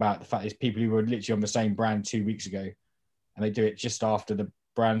point about the fact is people who were literally on the same brand 2 weeks ago and they do it just after the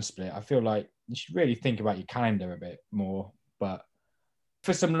brand split. I feel like you should really think about your calendar a bit more. But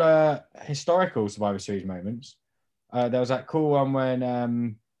for some historical Survivor Series moments, there was that cool one when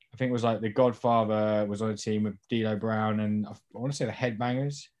I think it was like the Godfather was on a team with D'Lo Brown and I want to say the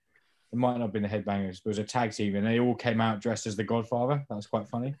Headbangers. It might not have been the Headbangers, but it was a tag team and they all came out dressed as the Godfather. That was quite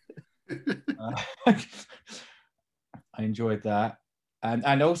funny. I enjoyed that.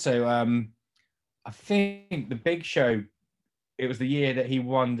 And also, I think the Big Show, it was the year that he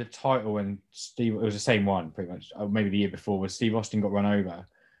won the title and it was the same one pretty much, or maybe the year before, where Steve Austin got run over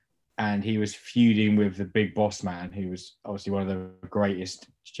and he was feuding with the Big Boss Man, who was obviously one of the greatest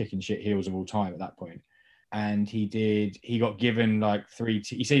chicken shit heels of all time at that point. And he got given like he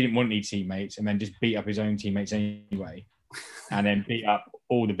said he didn't want any teammates and then just beat up his own teammates anyway. And then beat up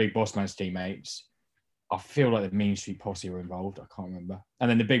all the Big Boss Man's teammates. I feel like the Mean Street Posse were involved. I can't remember. And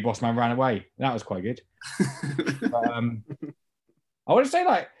then the Big Boss Man ran away. That was quite good. But, I want to say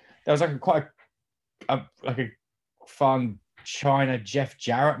like there was like quite a fun China Jeff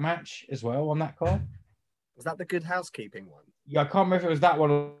Jarrett match as well on that card. Was that the Good Housekeeping one? Yeah, I can't remember if it was that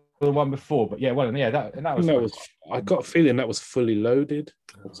one or the one before, but yeah, that was. I got a feeling that was Fully Loaded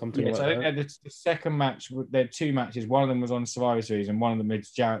or something like so that. I think the second match, there had two matches. One of them was on Survivor Series, and one of them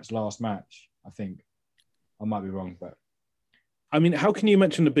is Jarrett's last match. I think I might be wrong, but I mean, how can you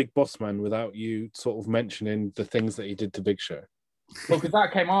mention the Big Boss Man without you sort of mentioning the things that he did to Big Show? Well, because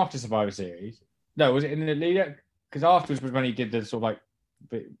that came after Survivor Series. No, was it in the lead up? Because afterwards was when he did the sort of like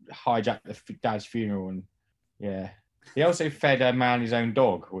hijack the dad's funeral, and yeah, he also fed a man his own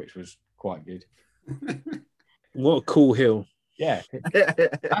dog, which was quite good. What a cool heel! Yeah,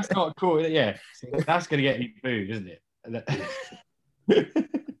 that's not cool. Yeah, that's going to get me booed, isn't it?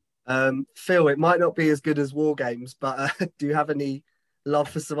 Phil, it might not be as good as War Games, but do you have any love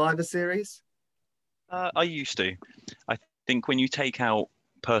for Survivor Series? I used to. I think when you take out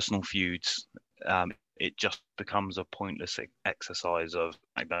personal feuds, it just becomes a pointless exercise of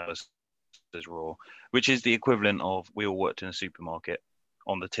SmackDown versus Raw, which is the equivalent of we all worked in a supermarket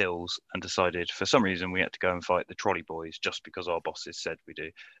on the tills and decided for some reason we had to go and fight the trolley boys just because our bosses said we do.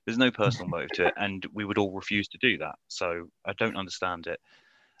 There's no personal motive to it, and we would all refuse to do that. So I don't understand it.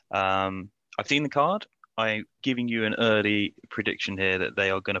 I've seen the card. I'm giving you an early prediction here that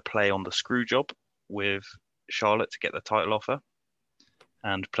they are going to play on the screw job with Charlotte to get the title offer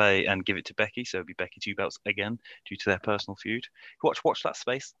and play and give it to Becky. So it'll be Becky 2 belts again due to their personal feud. Watch that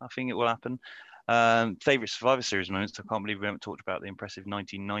space. I think it will happen. Favorite Survivor Series moments. I can't believe we haven't talked about the impressive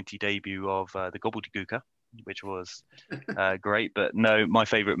 1990 debut of the Gobbledygooker, which was great. But no, my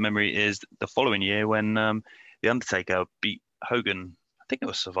favorite memory is the following year when The Undertaker beat Hogan. I think it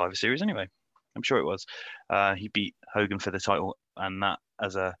was Survivor Series anyway. I'm sure it was. He beat Hogan for the title, and that,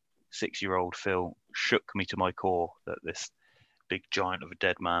 as a 6-year-old Phil, shook me to my core that this big giant of a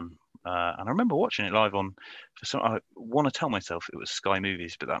dead man. And I remember watching it live on. I want to tell myself it was Sky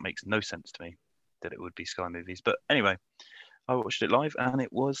Movies, but that makes no sense to me that it would be Sky Movies. But anyway, I watched it live, and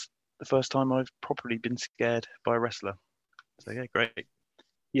it was the first time I've properly been scared by a wrestler. So yeah, great.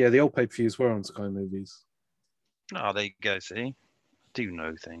 Yeah, the old pay-per-views were on Sky Movies. Oh, there you go. See, do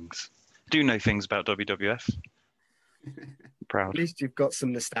know things. Do know things about WWF. Proud. At least you've got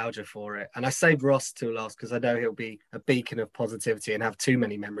some nostalgia for it. And I saved Ross till last because I know he'll be a beacon of positivity and have too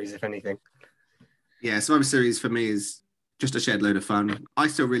many memories, if anything. Yeah, Survivor Series for me is just a shared load of fun. I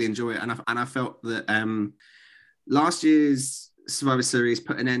still really enjoy it, and I felt that last year's Survivor Series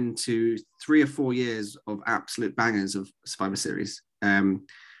put an end to 3 or 4 years of absolute bangers of Survivor Series,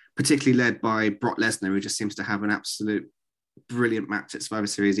 particularly led by Brock Lesnar, who just seems to have an absolute brilliant match at Survivor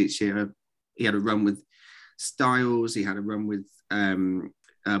Series each year. He had a run with Styles. He had a run with Bryan.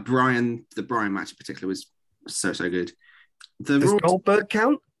 The Bryan match in particular was so good. Does Goldberg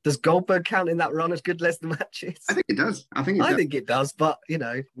count? Does Goldberg count in that run as good Lesnar matches? I think it does. I think it does, but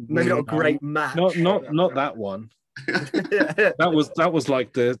maybe not a great match. Not that one. That was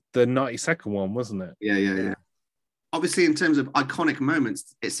like the 92nd one, wasn't it? Yeah. Obviously, in terms of iconic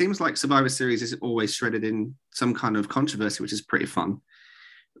moments, it seems like Survivor Series is always shredded in some kind of controversy, which is pretty fun.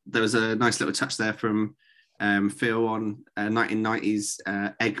 There was a nice little touch there from Phil on 1990s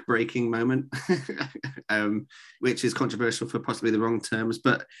egg breaking moment, which is controversial for possibly the wrong terms.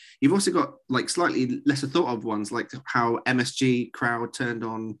 But you've also got like slightly lesser thought of ones, like how MSG crowd turned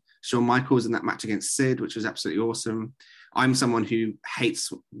on Shawn Michaels in that match against Sid, which was absolutely awesome. I'm someone who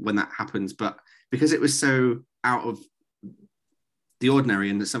hates when that happens, but because it was so out of the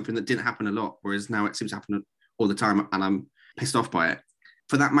ordinary and it's something that didn't happen a lot, whereas now it seems to happen all the time, and I'm pissed off by it.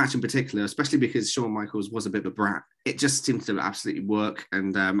 For that match in particular, especially because Shawn Michaels was a bit of a brat, it just seems to absolutely work.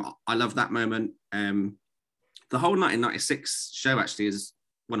 And I love that moment. The whole 1996 show actually is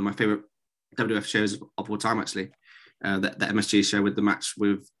one of my favorite WWF shows of all time, actually. The MSG show with the match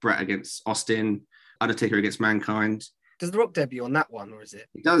with Bret against Austin, Undertaker against Mankind. Does The Rock debut on that one, or is it?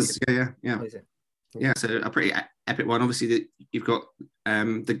 It does, yeah. Oh, is it? Yeah, so a pretty epic one. Obviously, you've got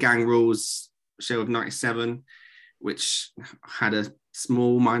the Gang Rules show of 97, which had a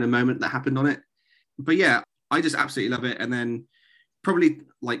small minor moment that happened on it. But yeah, I just absolutely love it. And then probably,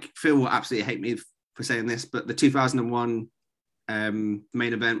 like, Phil will absolutely hate me for saying this, but the 2001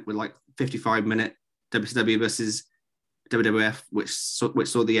 main event with like 55-minute WCW versus WWF, which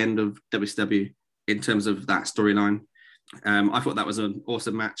saw the end of WCW in terms of that storyline. I thought that was an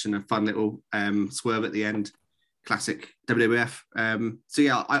awesome match and a fun little swerve at the end. Classic WWF. So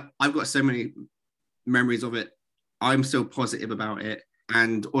yeah, I've got so many memories of it. I'm still positive about it.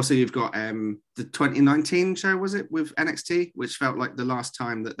 And also you've got the 2019 show, was it, with NXT, which felt like the last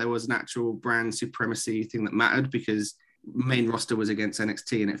time that there was an actual brand supremacy thing that mattered, because main roster was against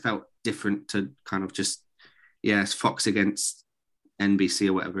NXT and it felt different to kind of just, it's Fox against NBC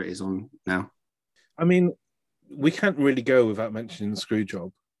or whatever it is on now. I mean, we can't really go without mentioning the screw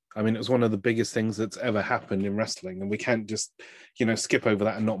job. I mean, it was one of the biggest things that's ever happened in wrestling, and we can't just, skip over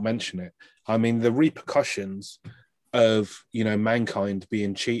that and not mention it. I mean, the repercussions of, Mankind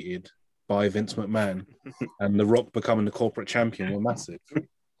being cheated by Vince McMahon and The Rock becoming the corporate champion were massive.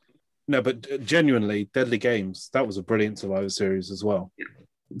 No, but genuinely, Deadly Games, that was a brilliant Survivor Series as well.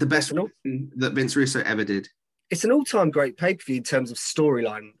 The best that Vince Russo ever did. It's an all-time great pay-per-view in terms of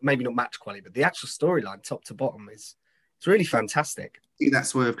storyline, maybe not match quality, but the actual storyline, top to bottom, it's really fantastic. See that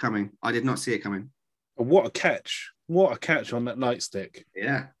swerve coming. I did not see it coming. What a catch. What a catch on that nightstick.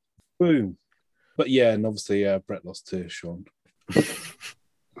 Yeah. Boom. But yeah, and obviously Bret lost to Shawn.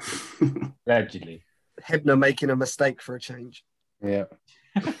 Allegedly. Hebner making a mistake for a change. Yeah.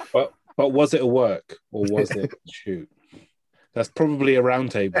 but was it a work or was it a shoot? That's probably a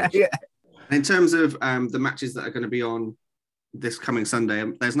round table. Yeah. In terms of the matches that are going to be on this coming Sunday,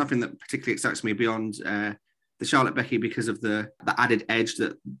 there's nothing that particularly excites me beyond the the Charlotte Becky because of the added edge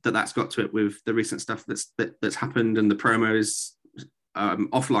that's got to it with the recent stuff that's happened and the promos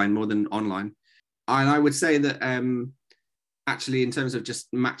offline more than online. And I would say that actually, in terms of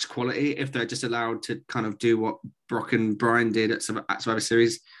just match quality, if they're just allowed to kind of do what Brock and Bryan did at Survivor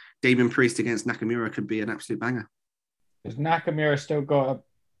Series, Damian Priest against Nakamura could be an absolute banger. Has Nakamura still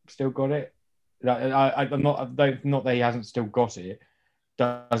got it? I'm not that he hasn't still got it.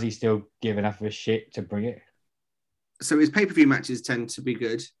 Does he still give enough of a shit to bring it? So his pay-per-view matches tend to be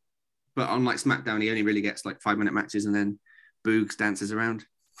good, but on like SmackDown, he only really gets like 5-minute matches, and then Boogs dances around.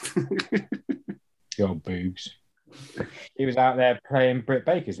 Good old Boogs. He was out there playing Britt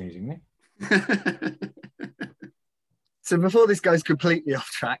Baker's music, wasn't he? So before this goes completely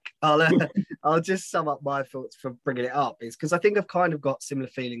off track, I'll just sum up my thoughts for bringing it up. Is because I think I've kind of got similar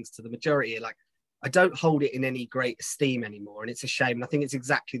feelings to the majority. Like, I don't hold it in any great esteem anymore, and it's a shame. And I think it's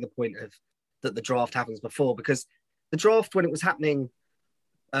exactly the point of that the draft happens before, because the draft, when it was happening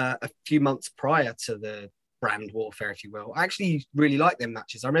a few months prior to the brand warfare, if you will, I actually really liked them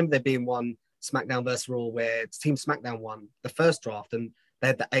matches. I remember there being one SmackDown versus Raw where Team SmackDown won the first draft, and they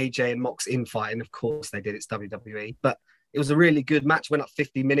had the AJ and Mox infight, and of course they did. It's WWE, but it was a really good match. Went up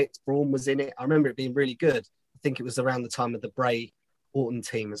 50 minutes. Braun was in it. I remember it being really good. I think it was around the time of the Bray Orton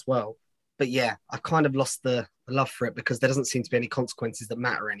team as well. But yeah, I kind of lost the love for it because there doesn't seem to be any consequences that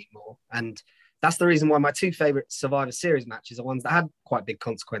matter anymore. And that's the reason why my two favorite Survivor Series matches are ones that had quite big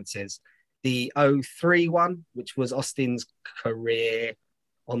consequences. The 03 one, which was Austin's career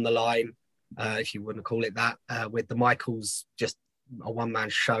on the line, if you wouldn't call it that, with the Michaels, just a one-man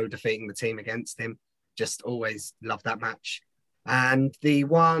show defeating the team against him. Just always loved that match. And the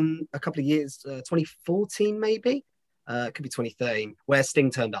one a couple of years, 2014 maybe, it could be 2013, where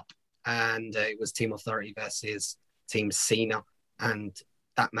Sting turned up, and it was Team Authority versus Team Cena. And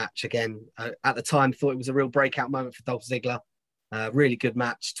that match, again, at the time, thought it was a real breakout moment for Dolph Ziggler. Really good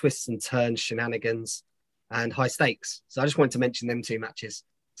match, twists and turns, shenanigans, and high stakes. So I just wanted to mention them two matches.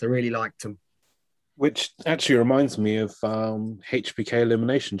 So I really liked them. Which actually reminds me of HBK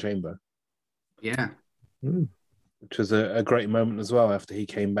Elimination Chamber. Yeah. Which was a great moment as well, after he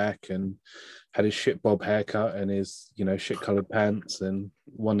came back and had his shit bob haircut and his, shit coloured pants and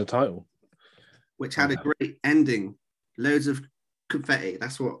won the title. Which had a great ending. Loads of confetti.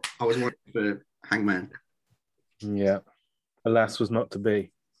 That's what I was wanting for Hangman. Yeah. Alas, was not to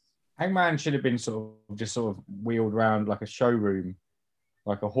be. Hangman should have been sort of wheeled around like a showroom,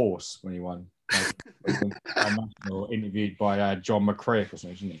 like a horse when he won. Or interviewed by John McCrick or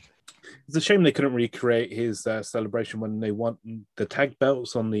something, isn't he? It's a shame they couldn't recreate his celebration when they won the tag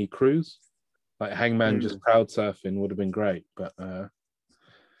belts on the cruise. Like Hangman just crowd surfing would have been great, but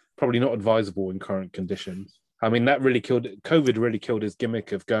probably not advisable in current conditions. I mean, COVID really killed his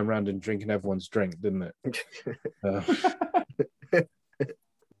gimmick of going around and drinking everyone's drink, didn't it?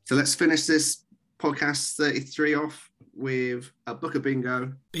 So let's finish this podcast 33 off with a Booker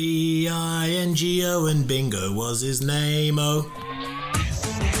Bingo. Bingo, and Bingo was his name-o.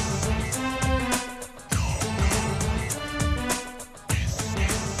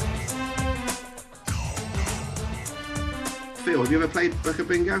 Phil, have you ever played Booker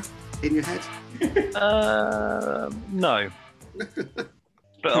Bingo in your head? No.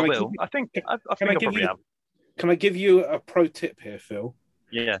 But I will. I think I probably have. Can I give you a pro tip here, Phil?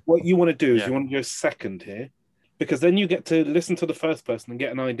 Yeah. What you want to do is you want to go second here, because then you get to listen to the first person and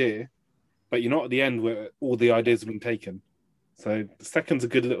get an idea, but you're not at the end where all the ideas have been taken. So the second's a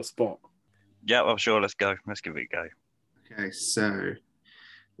good little spot. Yeah, well, sure. Let's go. Let's give it a go. Okay, so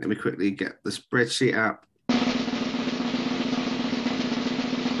let me quickly get the spreadsheet up.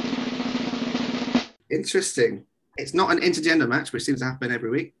 Interesting. It's not an intergender match, which seems to happen every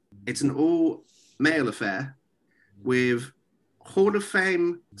week. It's an all-male affair with Hall of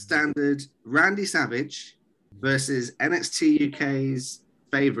Fame standard Randy Savage versus NXT UK's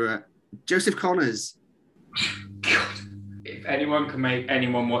favourite, Joseph Connors. God. If anyone can make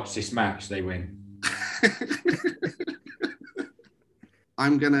anyone watch this match, they win.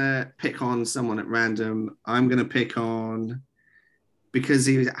 I'm going to pick on someone at random. I'm going to pick on... Because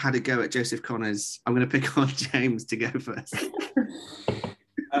he had a go at Joseph Connors, I'm going to pick on James to go first.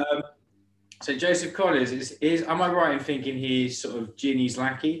 So Joseph Connors is am I right in thinking he's sort of Ginny's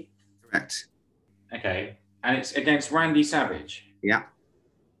lackey? Correct. Okay. And it's against Randy Savage? Yeah.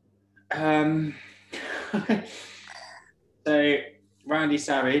 So Randy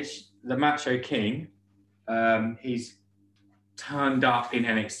Savage, the Macho King, he's turned up in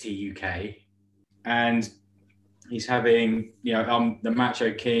NXT UK, and he's having, I'm the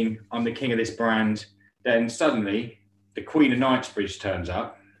Macho King, I'm the king of this brand. Then suddenly, the Queen of Knightsbridge turns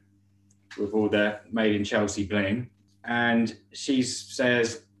up, with all the made in Chelsea bling. And she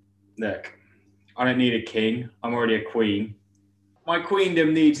says, look, I don't need a king. I'm already a queen. My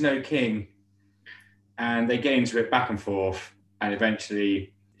queendom needs no king. And they get into it back and forth. And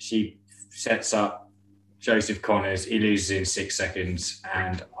eventually she sets up Joseph Connors. He loses in 6 seconds.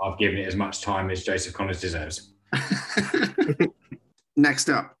 And I've given it as much time as Joseph Connors deserves. Next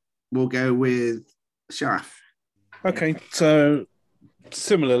up, we'll go with Shaf. Okay, so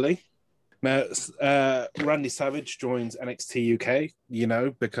similarly, now Randy Savage joins NXT UK, you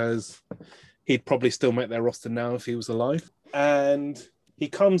know, because he'd probably still make their roster now if he was alive. And he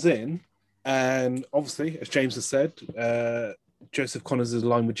comes in, and obviously, as James has said, Joseph Connors is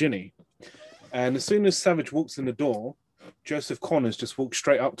aligned with Ginny. And as soon as Savage walks in the door, Joseph Connors just walks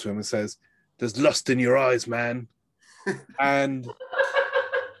straight up to him and says, "There's lust in your eyes, man." and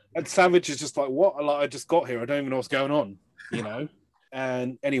Savage is just like, what? Like, I just got here. I don't even know what's going on, you know?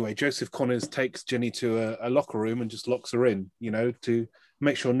 And anyway, Joseph Connors takes Ginny to a locker room and just locks her in, you know, to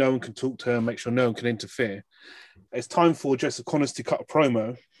make sure no one can talk to her, make sure no one can interfere. It's time for Joseph Connors to cut a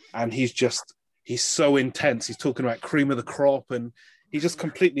promo, and he's so intense. He's talking about cream of the crop, and he's just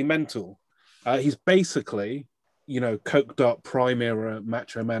completely mental. He's basically, you know, coked up prime era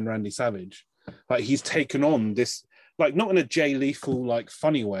Macho Man Randy Savage. Like, he's taken on this, like, not in a Jay Lethal, like,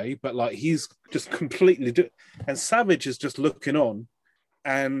 funny way, but, like, he's just completely... And Savage is just looking on,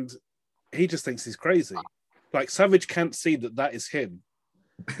 and he just thinks he's crazy. Like, Savage can't see that is him.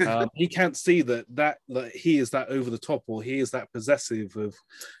 He can't see that he is that over the top, or he is that possessive of,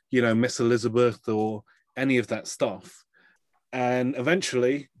 you know, Miss Elizabeth or any of that stuff. And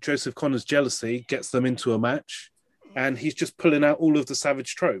eventually, Joseph Connors' jealousy gets them into a match, and he's just pulling out all of the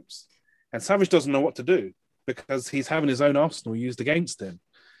Savage tropes. And Savage doesn't know what to do, because he's having his own arsenal used against him.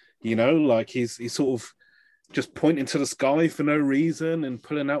 You know, like he's sort of just pointing to the sky for no reason and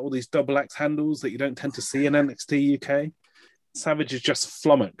pulling out all these double axe handles that you don't tend to see in NXT UK. Savage is just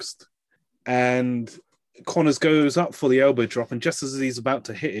flummoxed. And Connors goes up for the elbow drop, and just as he's about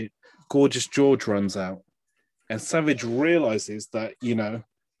to hit it, Gorgeous George runs out. And Savage realizes that, you know,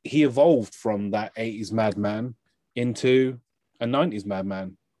 he evolved from that 80s madman into a 90s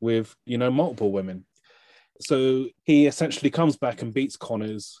madman with, you know, multiple women. So he essentially comes back and beats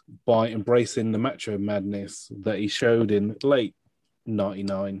Connors by embracing the macho madness that he showed in late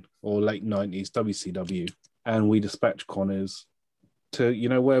 99 or late 90s WCW. And we dispatch Connors to, you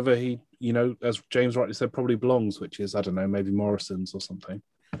know, wherever he, you know, as James rightly said, probably belongs, which is, I don't know, maybe Morrison's or something.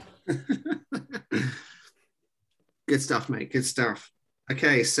 Good stuff, mate. Good stuff.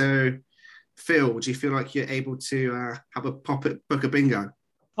 Okay, so Phil, do you feel like you're able to have a pop at Booker Bingo?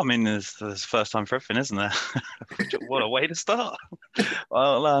 I mean, there's first time for everything, isn't there? What a way to start.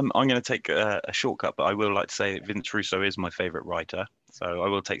 Well, I'm going to take a shortcut, but I will like to say that Vince Russo is my favourite writer, so I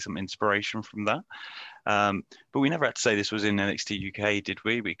will take some inspiration from that. But we never had to say this was in NXT UK, did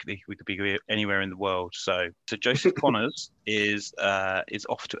we? We could be anywhere in the world. So Joseph Connors is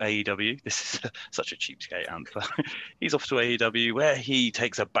off to AEW. This is such a cheapskate answer. He's off to AEW, where he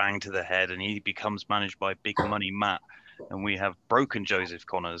takes a bang to the head and he becomes managed by Big Money Matt. And we have broken Joseph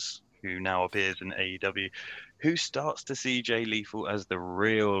Connors, who now appears in AEW, who starts to see Jay Lethal as the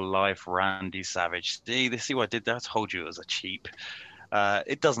real life Randy Savage. See what I did there? I told you it was a cheap.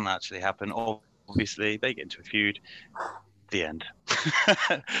 It doesn't actually happen. Obviously, they get into a feud. The end.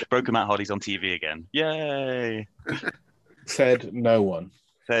 Broken Matt Hardy's on TV again. Yay! Said no one.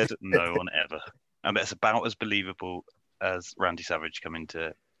 Said no one ever. And it's about as believable as Randy Savage coming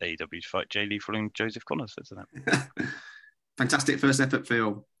to AEW to fight Jay Lethal and Joseph Connors, isn't it? Fantastic first effort,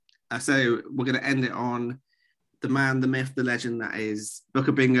 Phil. So we're going to end it on the man, the myth, the legend that is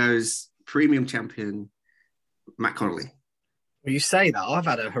Booker Bingo's premium champion, Matt Connolly. Well, you say that. I've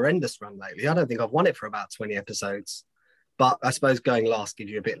had a horrendous run lately. I don't think I've won it for about 20 episodes. But I suppose going last gives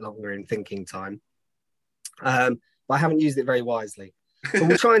you a bit longer in thinking time. But I haven't used it very wisely. But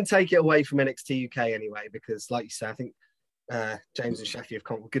we'll try and take it away from NXT UK anyway, because like you say, I think James and Sheffy have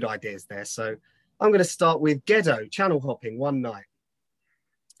come up with good ideas there. So I'm going to start with Gedo channel hopping one night.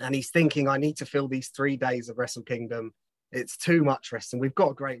 And he's thinking, I need to fill these 3 days of Wrestle Kingdom. It's too much wrestling. We've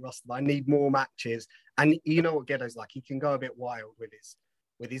got a great roster, but I need more matches. And you know what Gedo's like. He can go a bit wild with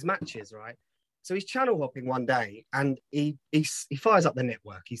his matches, right? So he's channel hopping one day, and he fires up the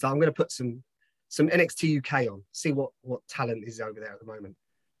network. He's like, I'm going to put some NXT UK on, see what talent is over there at the moment.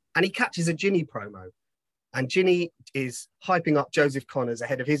 And he catches a Ginny promo. And Ginny is hyping up Joseph Connors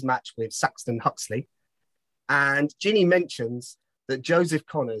ahead of his match with Saxton Huxley. And Ginny mentions that Joseph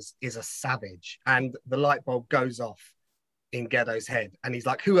Connors is a savage. And the light bulb goes off in Gedo's head. And he's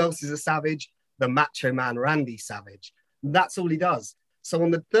like, who else is a savage? The Macho Man Randy Savage. And that's all he does. So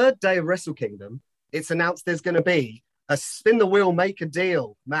on the third day of Wrestle Kingdom, it's announced there's going to be a spin the wheel, make a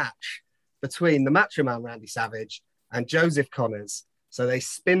deal match between the Macho Man Randy Savage and Joseph Connors. So they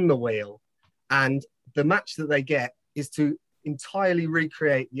spin the wheel, and the match that they get is to entirely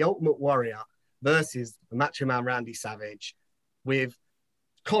recreate the Ultimate Warrior versus the Macho Man Randy Savage, with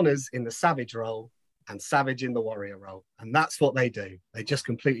Connors in the Savage role and Savage in the Warrior role. And that's what they do. They just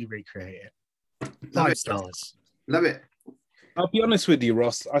completely recreate it. 5 stars. Love it. I'll be honest with you,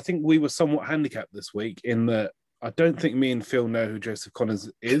 Ross. I think we were somewhat handicapped this week in that I don't think me and Phil know who Joseph Connors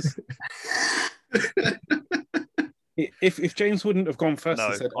is. If James wouldn't have gone first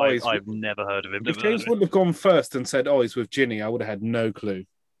and said, I've never heard of him. If James wouldn't have gone first and said, he's with Ginny, I would have had no clue.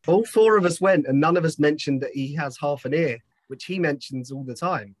 All 4 of us went, and none of us mentioned that he has half an ear, which he mentions all the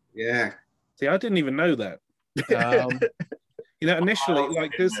time. Yeah. See, I didn't even know that. Initially,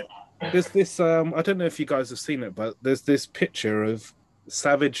 like there's this. I don't know if you guys have seen it, but there's this picture of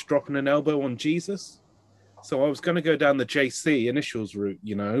Savage dropping an elbow on Jesus. So I was going to go down the JC initials route,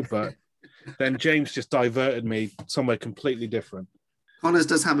 but then James just diverted me somewhere completely different. Connors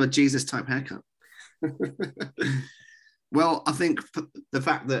does have a Jesus type haircut. Well, I think the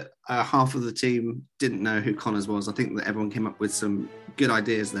fact that half of the team didn't know who Connors was, I think that everyone came up with some good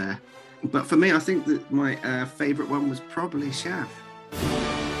ideas there. But for me, I think that my favourite one was probably Shav.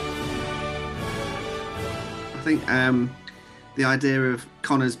 I think the idea of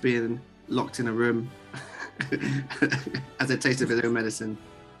Connors being locked in a room as a taste of his own medicine.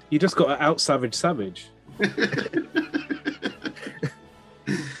 You just got to out-Savage.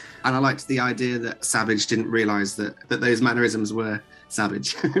 And I liked the idea that Savage didn't realise that those mannerisms were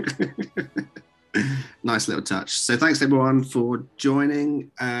Savage. Nice little touch. So thanks everyone for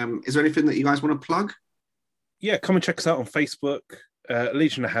joining. Is there anything that you guys want to plug? Yeah, come and check us out on Facebook,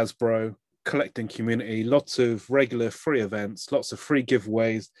 Legion of Hasbro, collecting community, lots of regular free events, lots of free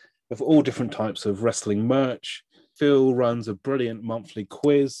giveaways of all different types of wrestling merch. Phil runs a brilliant monthly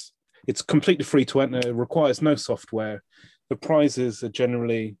quiz. It's completely free to enter. It requires no software. The prizes are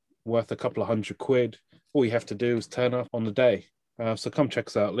generally worth a couple of £100. All you have to do is turn up on the day. So come check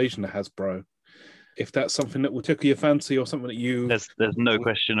us out, Legion of Hasbro. If that's something that will tickle your fancy or something that you... There's no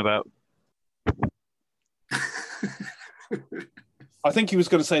question about... I think he was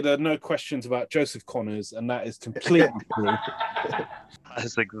going to say there are no questions about Joseph Connors, and that is completely true.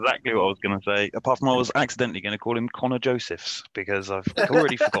 That's exactly what I was going to say. Apart from I was accidentally going to call him Connor Josephs because I've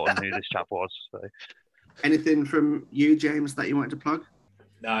already forgotten who this chap was. So. Anything from you, James, that you wanted to plug?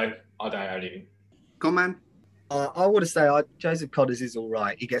 No, I don't have anything. Go on, man. I want to say Joseph Connors is all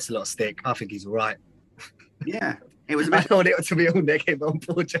right. He gets a lot of stick. I think he's all right. Yeah. It was I don't want it to be all negative on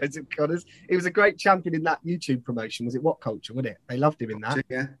poor Joseph Connors. He was a great champion in that YouTube promotion. Was it What Culture, wasn't it? They loved him in that.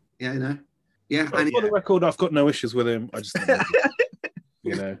 Yeah, I know. Yeah, and for the record, I've got no issues with him. I just,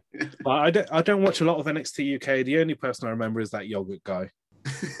 But I don't watch a lot of NXT UK. The only person I remember is that yogurt guy.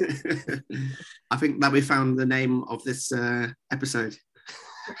 I think that we found the name of this episode.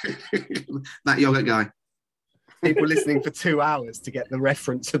 That yogurt guy. People listening for 2 hours to get the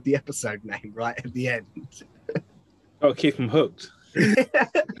reference of the episode name right at the end. Got to keep them hooked.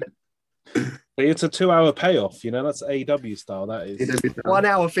 It's a 2-hour payoff, that's AEW style. That is 1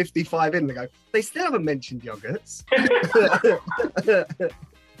 hour 55 in. They go, they still haven't mentioned yogurts.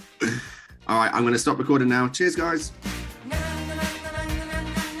 All right, I'm going to stop recording now. Cheers, guys.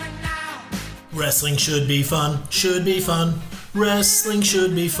 Wrestling should be fun, should be fun. Wrestling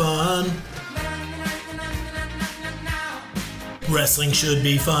should be fun. Wrestling should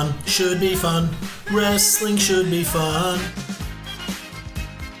be fun, should be fun. Wrestling should be fun.